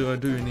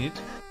you need?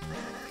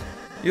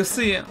 You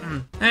see, I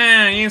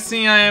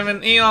have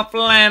an evil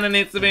plan that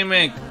needs to be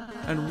made.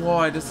 And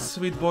why does the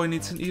sweet boy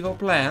need an evil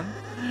plan?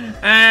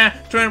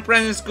 To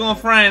impress his school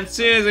friend,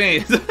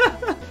 Susie.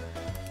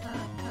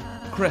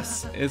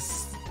 Chris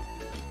is...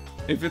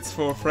 If it's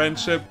for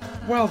friendship,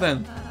 well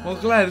then, we're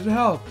glad to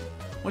help.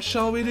 What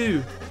shall we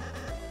do?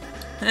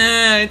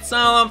 It's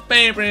all on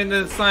paper in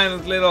the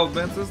silent little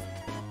princess.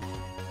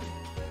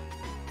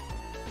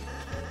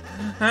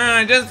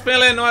 Just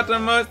fill in what the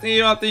most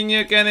evil thing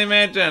you can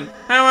imagine.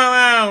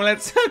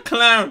 Let's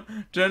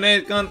clown.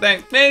 Donate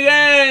contact.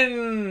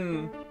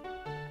 Begin!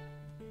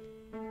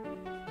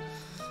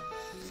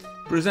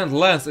 Present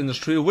lens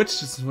industry,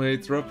 which is way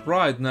up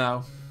right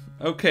now.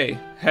 Okay,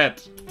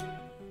 head.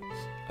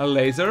 A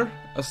laser,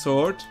 a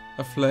sword,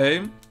 a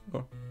flame.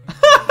 Or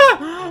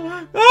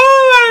oh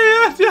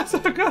my god, yes,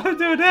 I gotta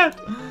do that.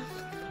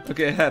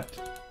 Okay, head.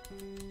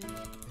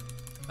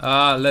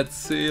 Let's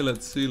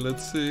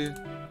see.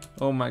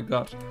 Oh my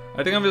god.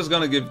 I think I'm just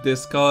gonna give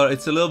this color.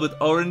 It's a little bit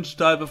orange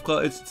type of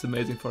color. It's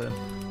amazing for him.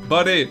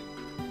 Body.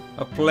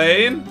 A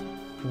plane.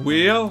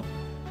 Wheel.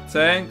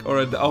 Tank. Or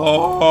a...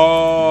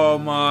 Oh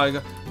my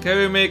god. Can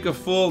we make a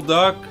full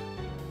duck?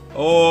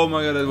 Oh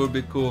my god, that would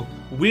be cool.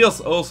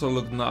 Wheels also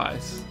look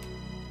nice.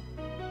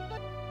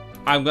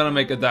 I'm gonna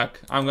make a duck.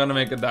 I'm gonna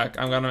make it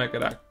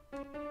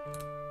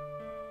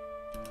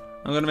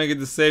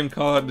the same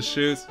color, the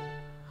shoes.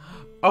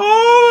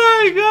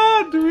 Oh my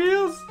god, the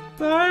wheels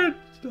start.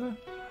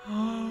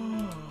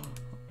 Oh,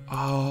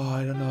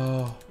 I don't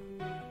know.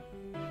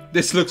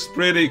 This looks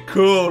pretty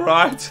cool,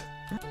 right?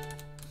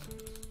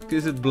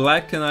 Is it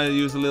black? Can I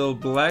use a little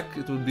black?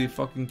 It would be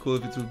fucking cool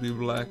if it would be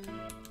black.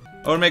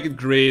 Or make it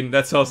green,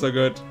 that's also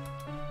good.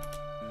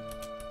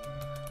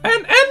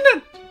 And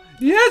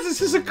yes,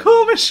 this is a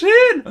cool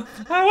machine!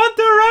 I want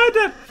to ride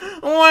it!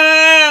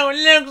 Wow, it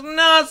looks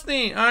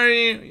nasty!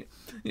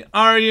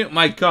 Are you...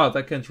 My god,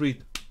 I can't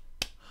read.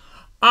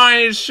 Are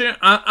you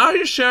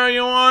sure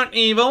you aren't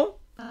evil?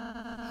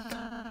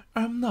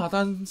 I'm not,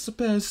 I'm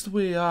supposed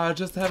we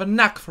just have a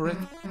knack for it.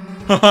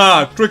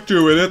 Haha, tricked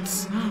you with it.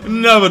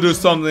 Never do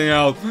something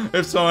else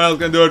if someone else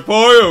can do it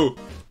for you.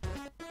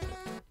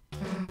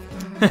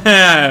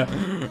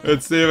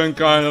 It's even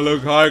kinda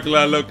look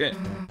high-class looking.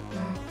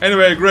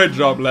 Anyway, great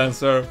job,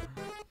 Lancer.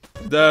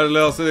 They're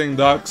little sitting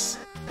ducks.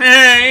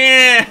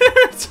 Yeah,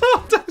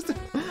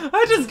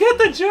 I just get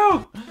the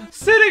joke.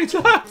 Sitting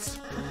ducks.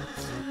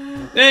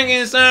 Thank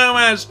you so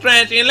much,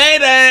 stretchy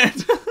later.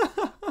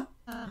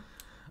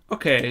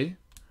 Okay.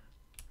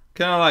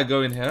 Can I like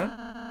go in here?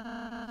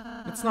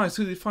 It's nice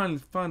to finally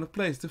find a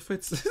place to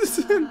fit this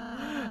in.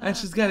 And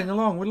she's getting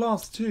along with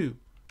Lance too.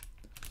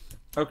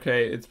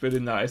 Okay, it's pretty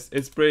nice.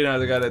 It's pretty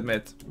nice, I gotta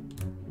admit.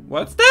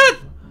 What's that?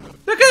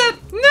 Look at that!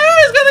 No,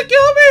 he's gonna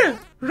kill me!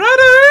 Run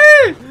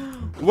away!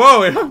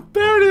 Whoa, I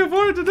barely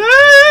avoided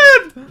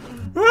it!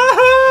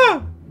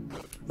 Ah!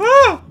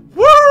 Ah!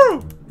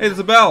 Woo! Hey, there's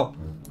a bell.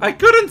 I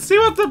couldn't see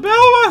what the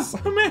bell was!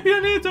 Maybe I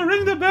need to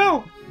ring the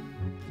bell.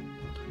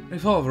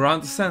 Revolve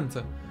around the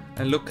center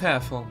and look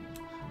careful.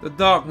 The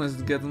darkness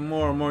is getting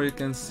more and more you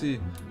can see.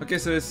 Okay,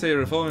 so they say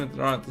revolving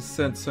around the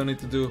center, so I need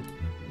to do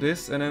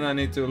this and then I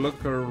need to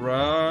look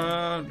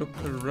around.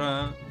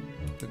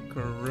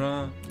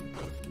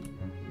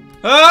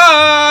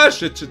 Ah!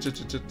 Shit.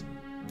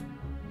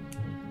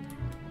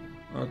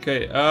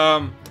 Okay,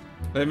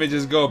 let me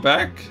just go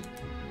back.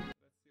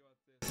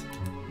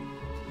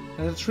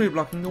 There's a tree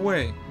blocking the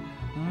way.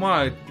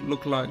 Might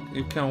look like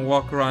you can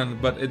walk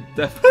around, but it's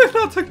definitely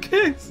not the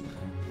case.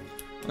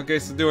 Okay,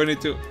 so do I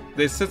need to...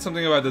 They said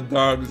something about the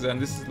darkness,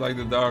 and this is like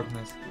the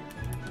darkness.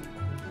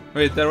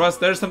 Wait,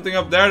 there's something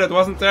up there that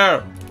wasn't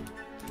there.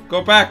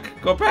 Go back.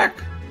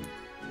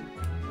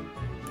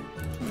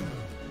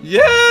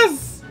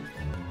 Yes!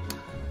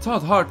 It's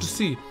not hard to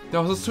see.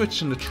 There was a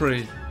switch in the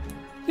tree.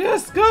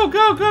 Yes, go.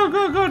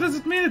 Does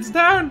it mean it's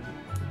down?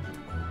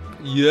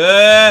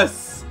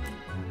 Yes!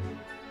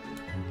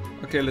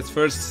 Okay, let's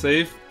first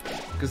save,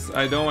 because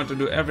I don't want to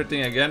do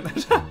everything again.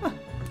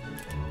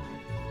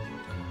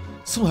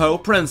 Somehow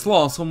Prince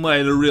Lancer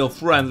made a real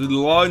friend with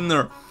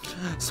Liner.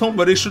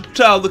 Somebody should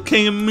tell the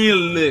king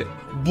immediately.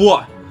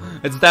 Boy,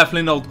 it's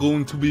definitely not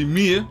going to be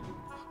me.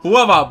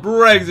 Whoever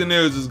breaks the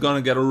news is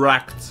gonna get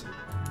wrecked.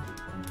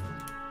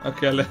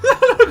 Okay, look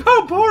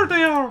how bored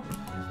they are.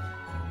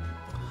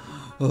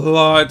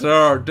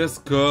 Lighter, this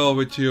girl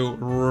with you,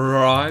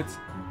 right?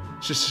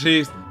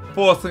 She's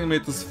forcing me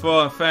to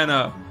fan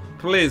her.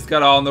 Please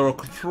get her under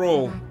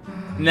control.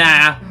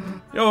 Nah,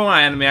 you're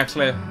my enemy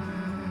actually.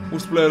 We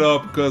split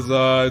up because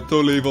it's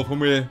totally evil for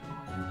me.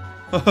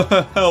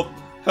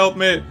 Help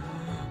me.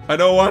 I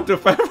don't want to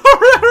fight forever.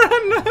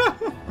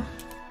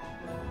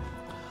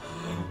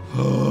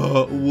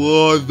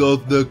 Why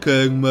does the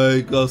king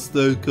make us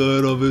take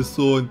care of his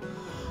son?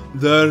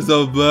 There's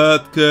a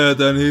bad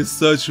cat and he's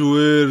such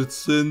weird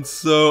and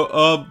so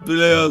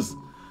obvious.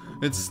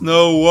 It's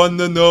no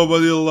wonder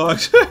nobody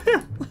likes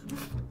him.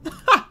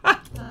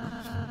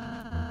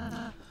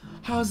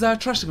 How's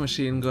that thrashing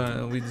machine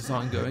going?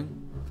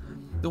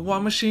 The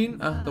one machine?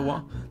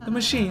 The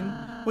machine.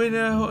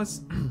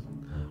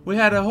 We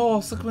had a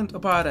whole segment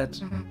about it.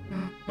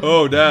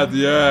 Oh, that,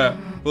 yeah.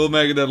 We'll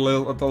make it at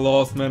the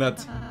last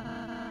minute.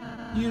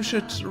 You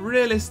should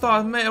really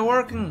start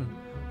working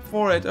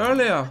for it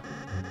earlier.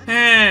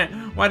 Hey,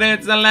 what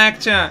is the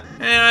lecture?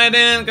 Hey, I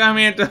didn't come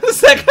here to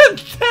second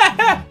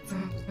that.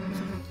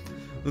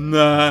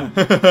 Nah.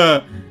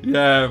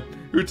 Yeah,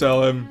 you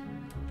tell him.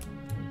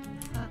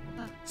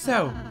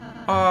 So,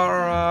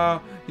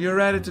 are you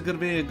ready to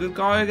be a good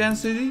guy again,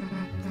 City?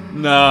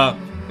 Nah,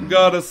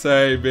 gotta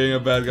say, being a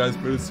bad guy is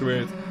pretty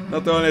sweet.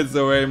 Not only is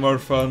it way more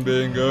fun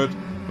being good,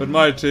 but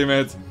my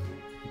teammates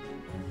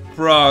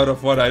proud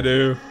of what I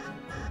do.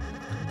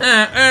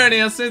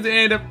 Earlier, City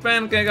ate a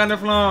pancake on the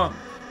floor.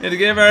 It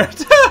gave her a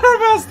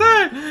terrible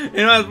start.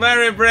 It was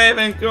very brave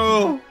and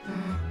cool.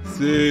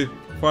 See,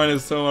 finally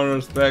someone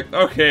respect.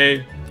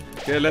 Okay,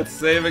 let's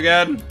save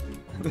again.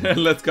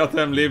 Let's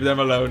leave them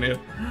alone here.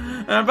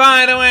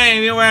 By the way,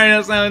 beware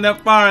yourself in the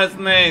forest,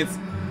 mates.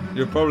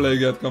 You'll probably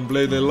get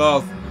completely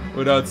lost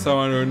without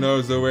someone who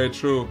knows the way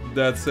through.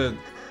 That's it.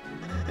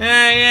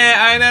 Yeah,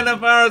 I know the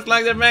forest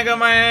like the back of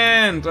my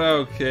hand.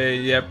 Okay,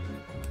 yep.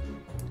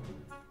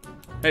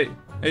 Hey,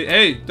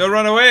 don't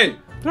run away!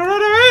 Don't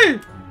run away!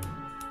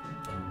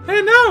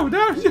 Hey, no,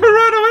 you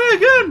run away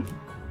again!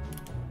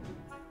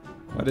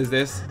 What is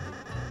this?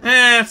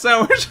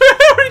 So which way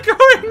are we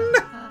going?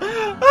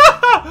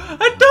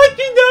 I thought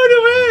you know the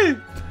way!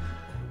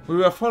 We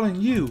were following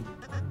you.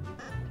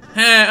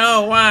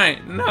 Oh, why?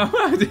 No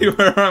idea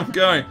where I'm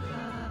going.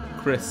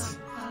 Chris,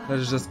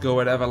 let's just go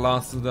wherever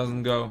Lancer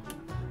doesn't go.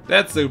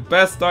 That's the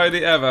best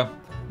idea ever.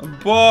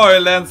 Boy,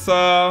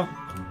 Lancer!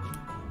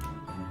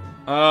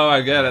 Oh,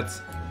 I get it.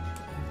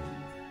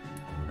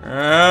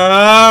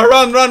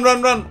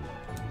 Run!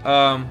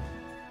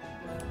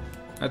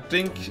 I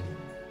think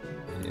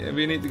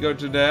we need to go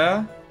to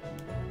there.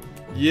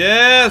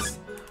 Yes!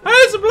 Hey,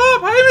 Mr.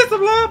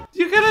 Blob!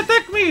 You can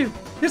attack me!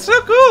 It's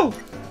so cool!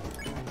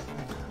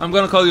 I'm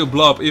gonna call you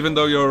Blob, even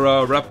though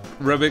you're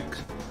rabbit.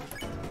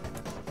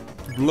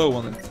 Blow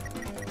on it.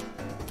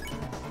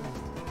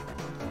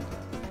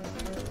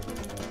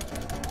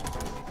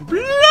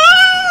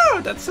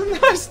 Blow! That's a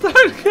nice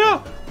start,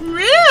 girl!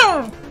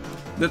 Meow!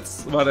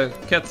 That's what a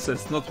cat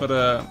says, not what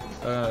a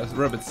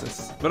rabbit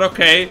says. But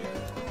okay.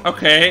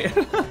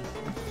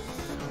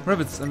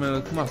 Rabbits, I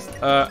mean, must.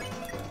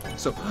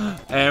 So,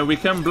 and we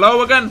can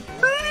blow again.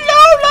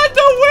 Blow like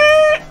the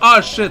wind!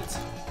 Oh, shit.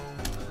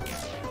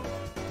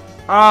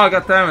 Oh,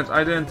 god damn it.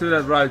 I didn't do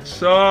that right.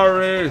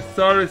 Sorry.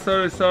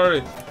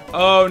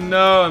 Oh,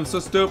 no. I'm so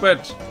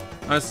stupid.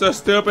 I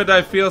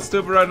feel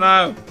stupid right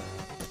now.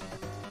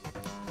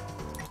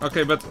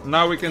 Okay, but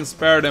now we can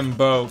spare them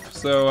both.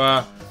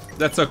 So,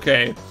 that's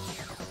okay.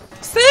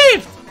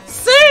 Saved!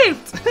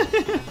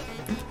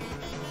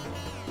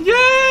 Yay!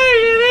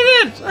 You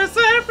did it! I'm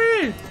so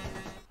happy!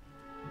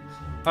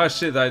 Oh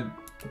shit, I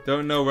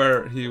don't know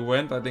where he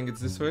went. I think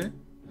it's this way.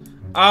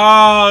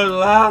 Oh,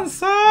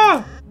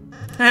 Lancer!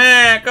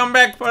 Hey, come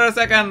back for a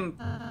second.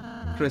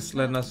 Chris,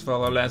 let us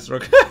follow Lancer.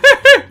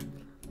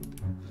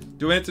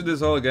 Do we need to do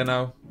this all again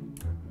now?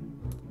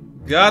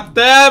 God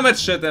damn it!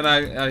 Shit, and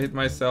I hit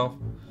myself.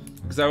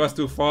 Because I was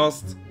too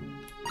fast.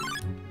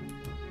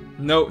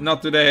 No,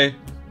 not today.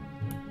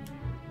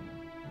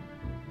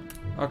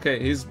 Okay,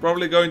 he's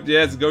probably going to...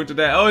 Yes, going to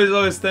there. Oh, he's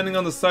always standing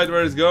on the side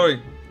where he's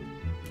going.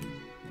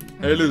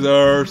 Hey,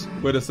 losers.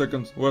 Wait a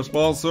second. Where's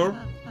Sponsor?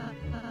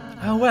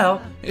 Oh, well,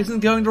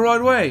 isn't going the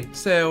right way.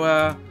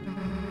 So,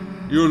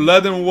 You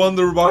let him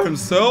wander by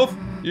himself?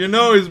 You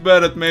know he's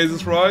bad at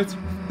mazes, right?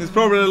 He's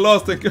probably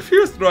lost and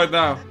confused right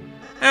now.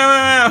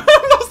 I'm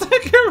lost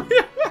and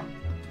confused.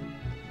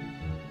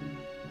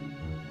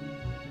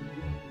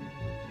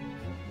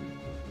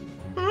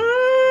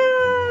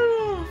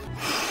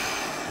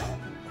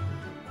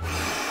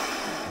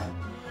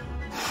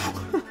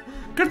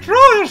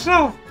 Control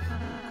yourself!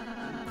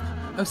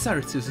 Oh,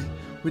 sorry, Susie.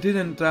 We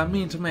didn't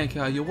mean to make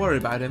you worry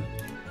about him.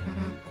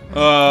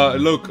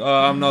 Look,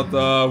 I'm not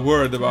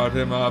worried about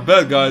him.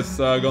 Bad guys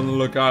gonna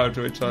look out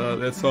to each other,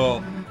 that's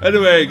all.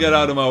 Anyway, get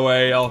out of my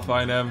way, I'll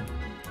find him.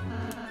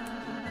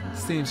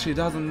 Seems she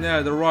doesn't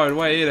know the right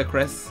way either,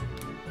 Chris.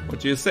 What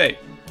do you say?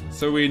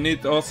 So we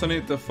also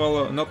need to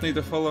follow, not need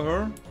to follow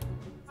her?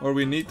 Or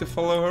we need to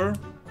follow her?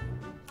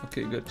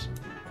 Okay, good.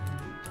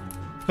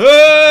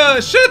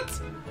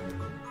 Shit!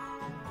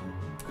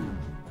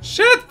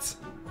 Shit!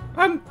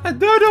 I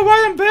don't know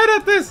why I'm bad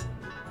at this!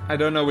 I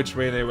don't know which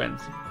way they went.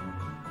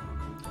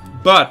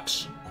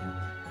 But...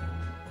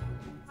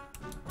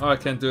 oh, I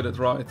can't do that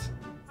right.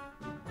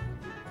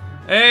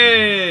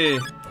 Hey!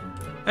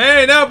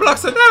 Hey, no,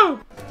 blocks it, no!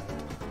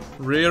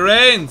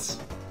 Rearrange!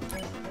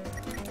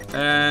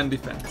 And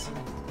defense.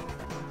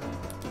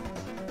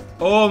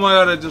 Oh my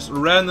god, I just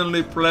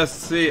randomly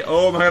pressed C.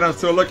 Oh my god, I'm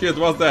so lucky it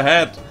was the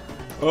head.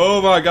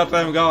 Oh my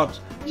goddamn god.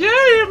 Yeah,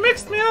 you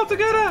mixed me all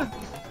together!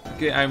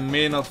 Okay, I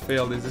may not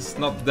fail this. It's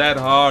not that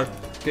hard.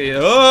 Okay,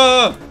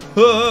 woo!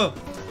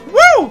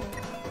 Woo!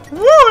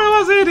 I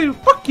was eating!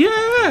 Fuck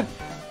yeah!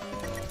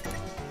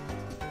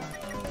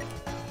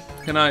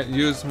 Can I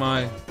use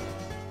my...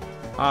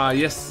 ah,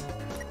 yes.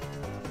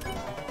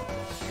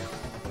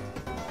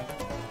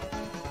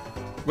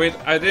 Wait,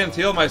 I didn't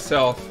heal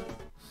myself.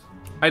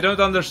 I don't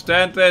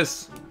understand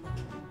this.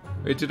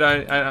 Wait, did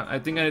I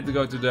think I need to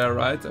go to there,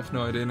 right? I have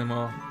no idea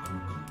anymore.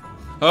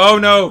 Oh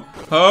no!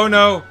 Oh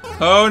no!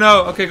 Oh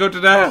no! Okay, go to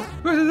there!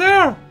 Go to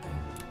there!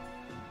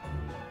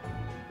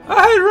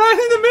 Right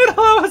in the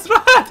middle! I was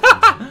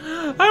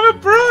right! I'm a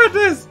pro at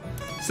this!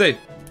 Safe.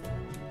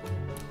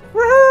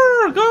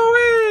 Go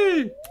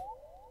away!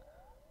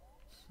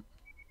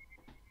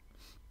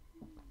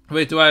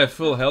 Wait, do I have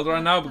full health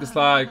right now? Because,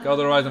 like,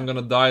 otherwise I'm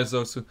gonna die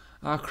so soon.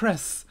 Ah,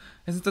 Chris,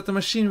 isn't that the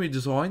machine we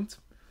designed?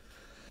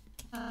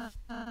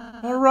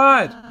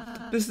 Alright,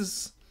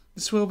 this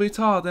will be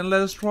taught and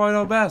let us try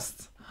our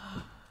best.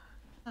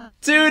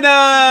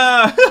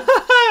 Tuna!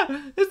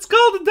 It's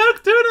called the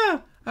dark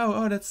tuna!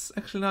 Oh, that's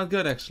actually not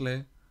good,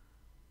 actually.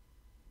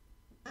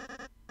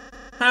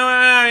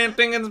 How you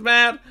think it's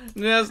bad?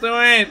 Just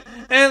wait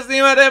and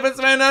see what happens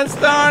when I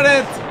start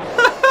it!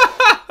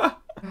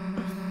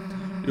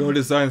 Your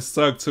design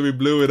sucked, so we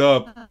blew it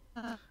up.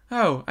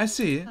 Oh, I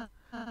see.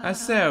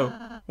 So,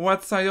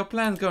 what's your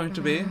plan going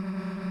to be?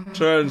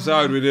 Turns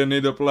out we didn't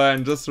need a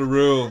plan, just a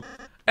rule.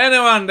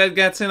 Anyone that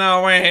gets in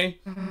our way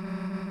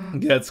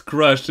gets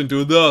crushed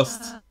into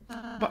dust.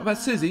 But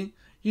Susie,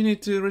 you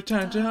need to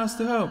return to us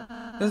to hope.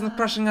 Doesn't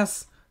crushing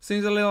us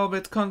seems a little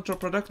bit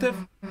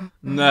counterproductive?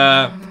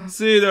 Nah,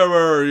 see there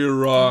were you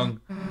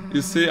wrong.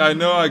 You see, I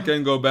know I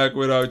can go back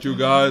without you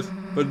guys,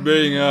 but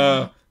being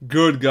a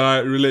good guy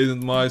really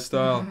isn't my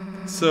style.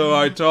 So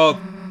I thought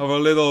of a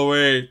little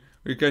way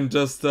we can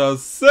just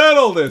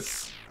settle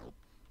this.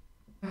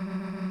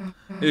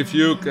 If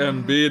you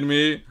can beat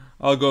me,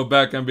 I'll go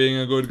back and being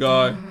a good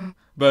guy.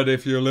 But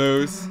if you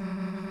lose,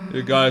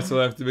 you guys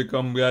will have to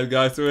become bad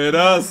guys with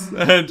us,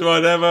 and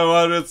whatever I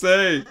want to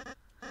say.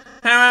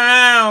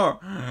 How?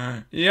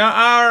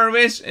 Your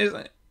wish is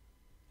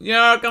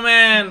your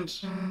command.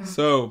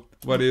 So,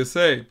 what do you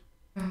say?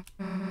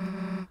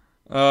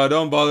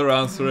 Don't bother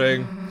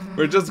answering.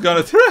 We're just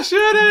gonna trash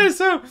you anyway,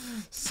 so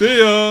see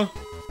ya.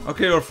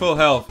 Okay, we're full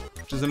health,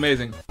 which is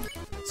amazing.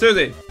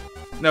 Susie,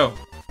 no.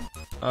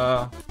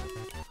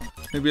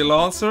 Maybe a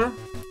Lancer?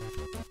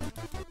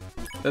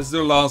 Let's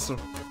do Lancer.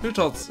 Who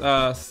thought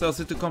tells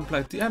you to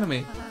complete the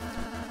enemy?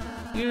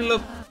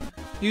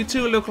 You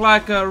two look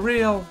like a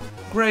real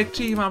great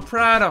team I'm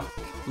proud of.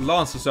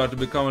 Lancer started to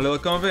become a little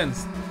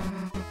convinced.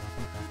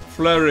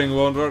 Flaring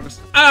won't work.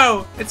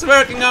 Oh, it's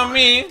working on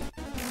me.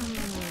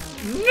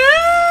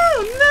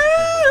 No!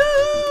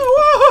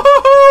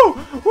 Whoa!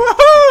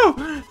 Whoa!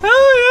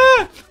 Hell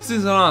yeah! This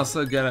is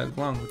Lancer, get it.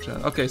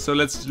 Okay, so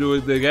let's do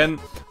it again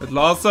with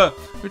Lancer.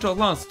 We told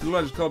Lancer to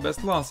logical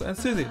best Lancer and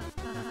City.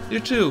 You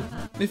too.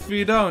 If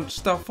we don't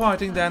stop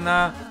fighting, then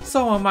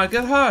someone might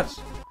get hurt.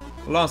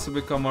 Lancer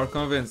become more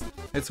convinced.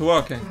 It's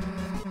working.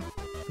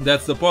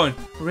 That's the point.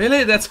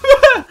 Really? That's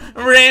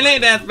really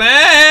that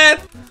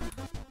bad?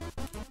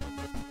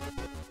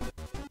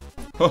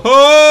 Ho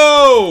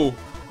ho!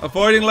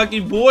 Avoiding lucky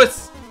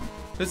boys.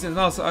 Listen,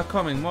 Lancer are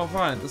coming. More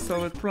violent.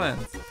 Still with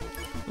plans.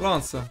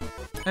 Lancer,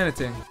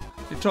 anything.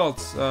 You told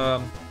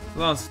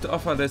Lancer to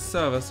offer this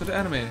service to the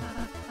enemy.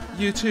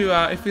 You two,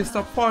 if we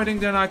stop fighting,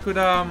 then I could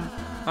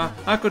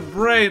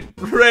braid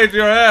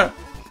your hair.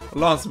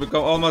 Lancer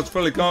become almost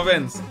fully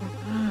convinced.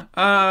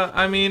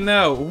 I mean,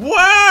 no. Wow,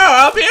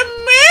 I'll be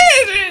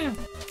amazing!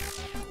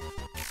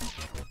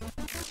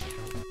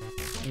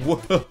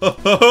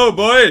 Whoa,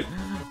 boy!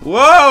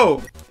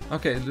 Whoa!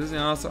 Okay, Lucy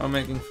and Lancer are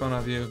making fun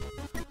of you.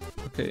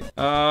 Okay,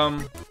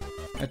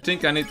 I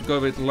think I need to go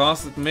with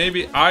Lancer.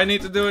 Maybe I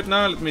need to do it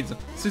now. Let me.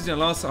 Susie and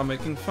Lancer are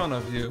making fun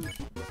of you.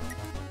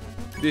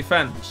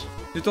 Defend.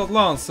 You told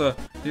Lancer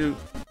you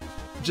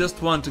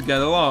just want to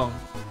get along.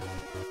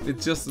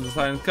 It's just a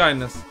silent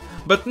kindness.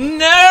 But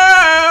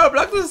no!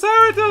 Block the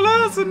sorry to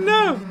Lancer,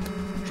 no!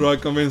 Try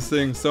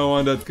convincing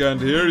someone that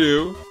can't hear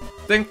you.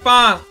 Think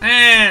fast!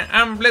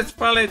 I'm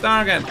blissfully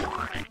target.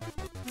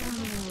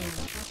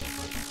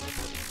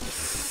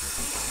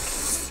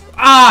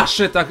 Ah,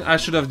 shit, I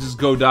should have just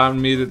go down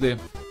immediately.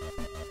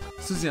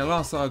 Susie and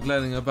Lancer are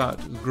gliding about.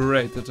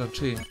 Great, that's our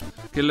team.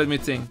 Okay, let me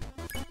think.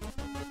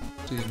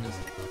 Genius.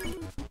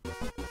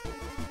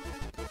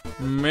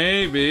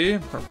 Maybe,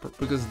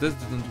 because this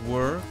didn't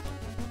work.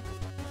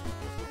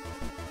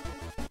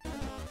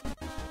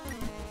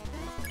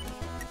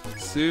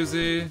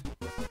 Susie,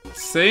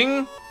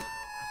 sing?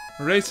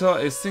 Rachel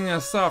is singing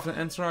a soft and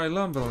entry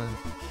lumbering.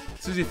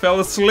 Susie fell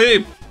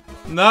asleep.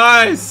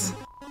 Nice!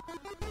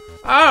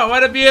 Oh,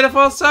 what a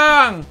beautiful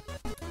song!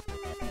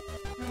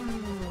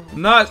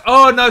 Nice.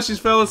 Oh no, she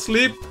fell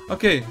asleep.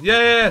 Okay,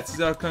 yeah,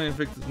 Susie are coming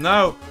infected.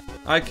 Now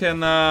I can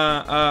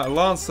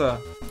Lancer.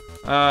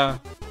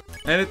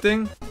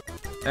 Anything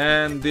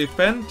and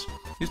defend.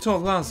 You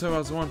told Lance who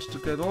was wanted to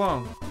get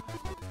along.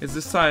 It's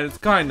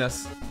decided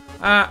kindness.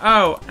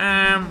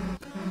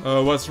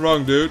 What's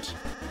wrong, dude?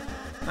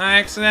 I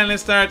accidentally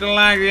started to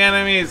like the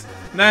enemies.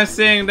 Now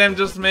seeing them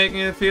just making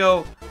me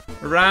feel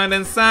round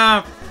and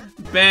soft.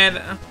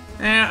 Bad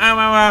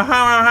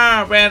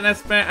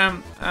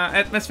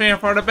atmosphere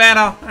for the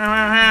battle.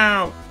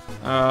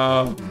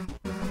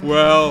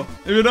 Well,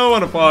 if you don't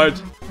want to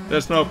fight,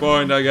 there's no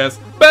point, I guess.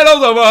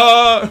 Battle's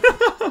over!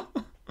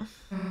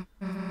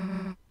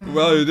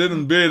 Well, you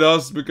didn't beat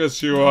us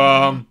because you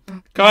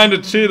kinda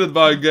cheated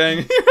by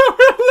gang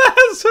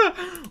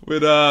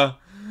with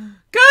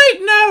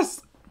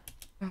kindness.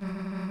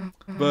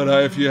 But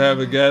if you have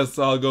a guess,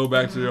 I'll go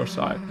back to your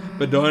side.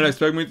 But don't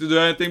expect me to do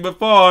anything but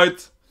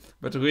fight.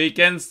 But we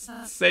can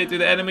say to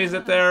the enemies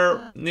that they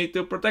need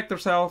to protect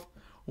themselves.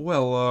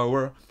 Well,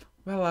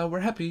 we're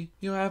happy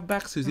you have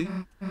back, Susie.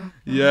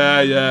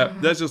 Yeah.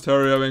 Let's just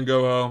hurry up and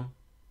go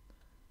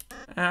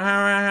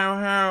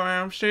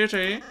home.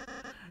 Susie.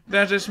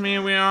 Does this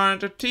mean we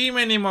aren't a team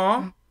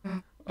anymore?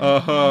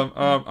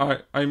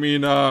 I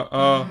mean,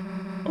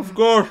 of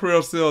course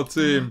we're still a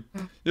team.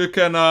 You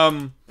can,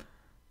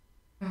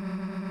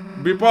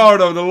 be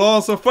part of the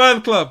Lancer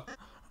fan club.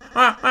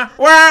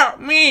 Well,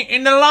 me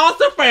in the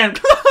Lancer fan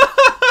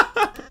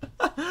club.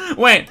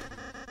 Wait,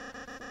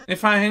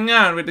 if I hang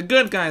out with the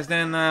good guys,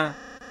 then,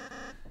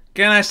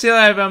 can I still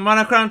have a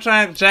monochrome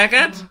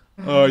jacket?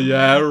 Oh,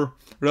 yeah, or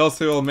else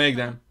he will make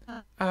them.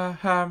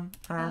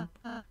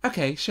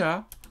 Okay,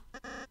 sure.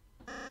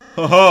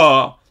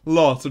 Haha,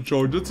 Lancer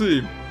joined the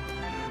team.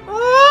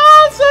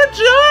 Lancer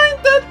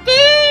joined the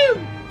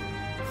team!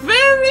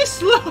 Very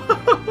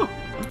slow!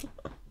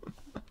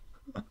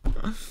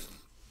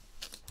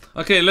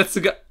 Okay, let's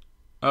go.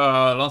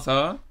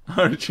 Lancer,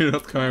 aren't you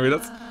not coming with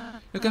us?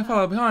 You can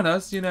follow behind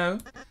us, you know.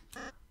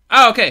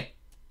 Oh, okay.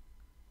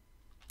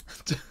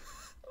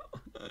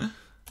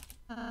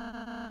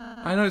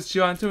 I noticed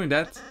you aren't doing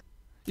that.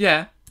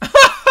 Yeah.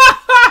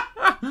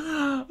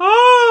 Oh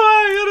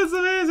my god, it's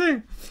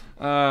amazing.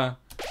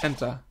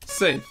 Enter.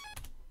 Save.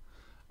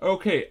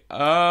 Okay,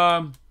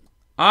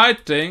 I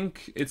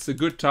think it's a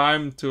good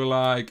time to,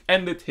 like,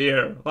 end it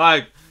here.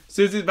 Like,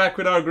 Susie's back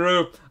with our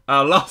group,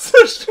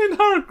 Lancer's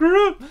in our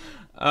group.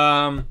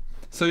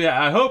 So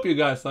yeah, I hope you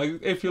guys like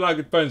it. If you like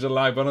it, punch the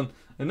like button.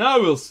 And I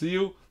will see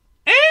you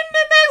in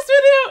the next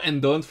video.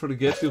 And don't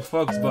forget to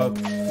Foxbug.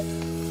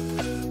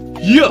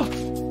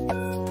 Yeah!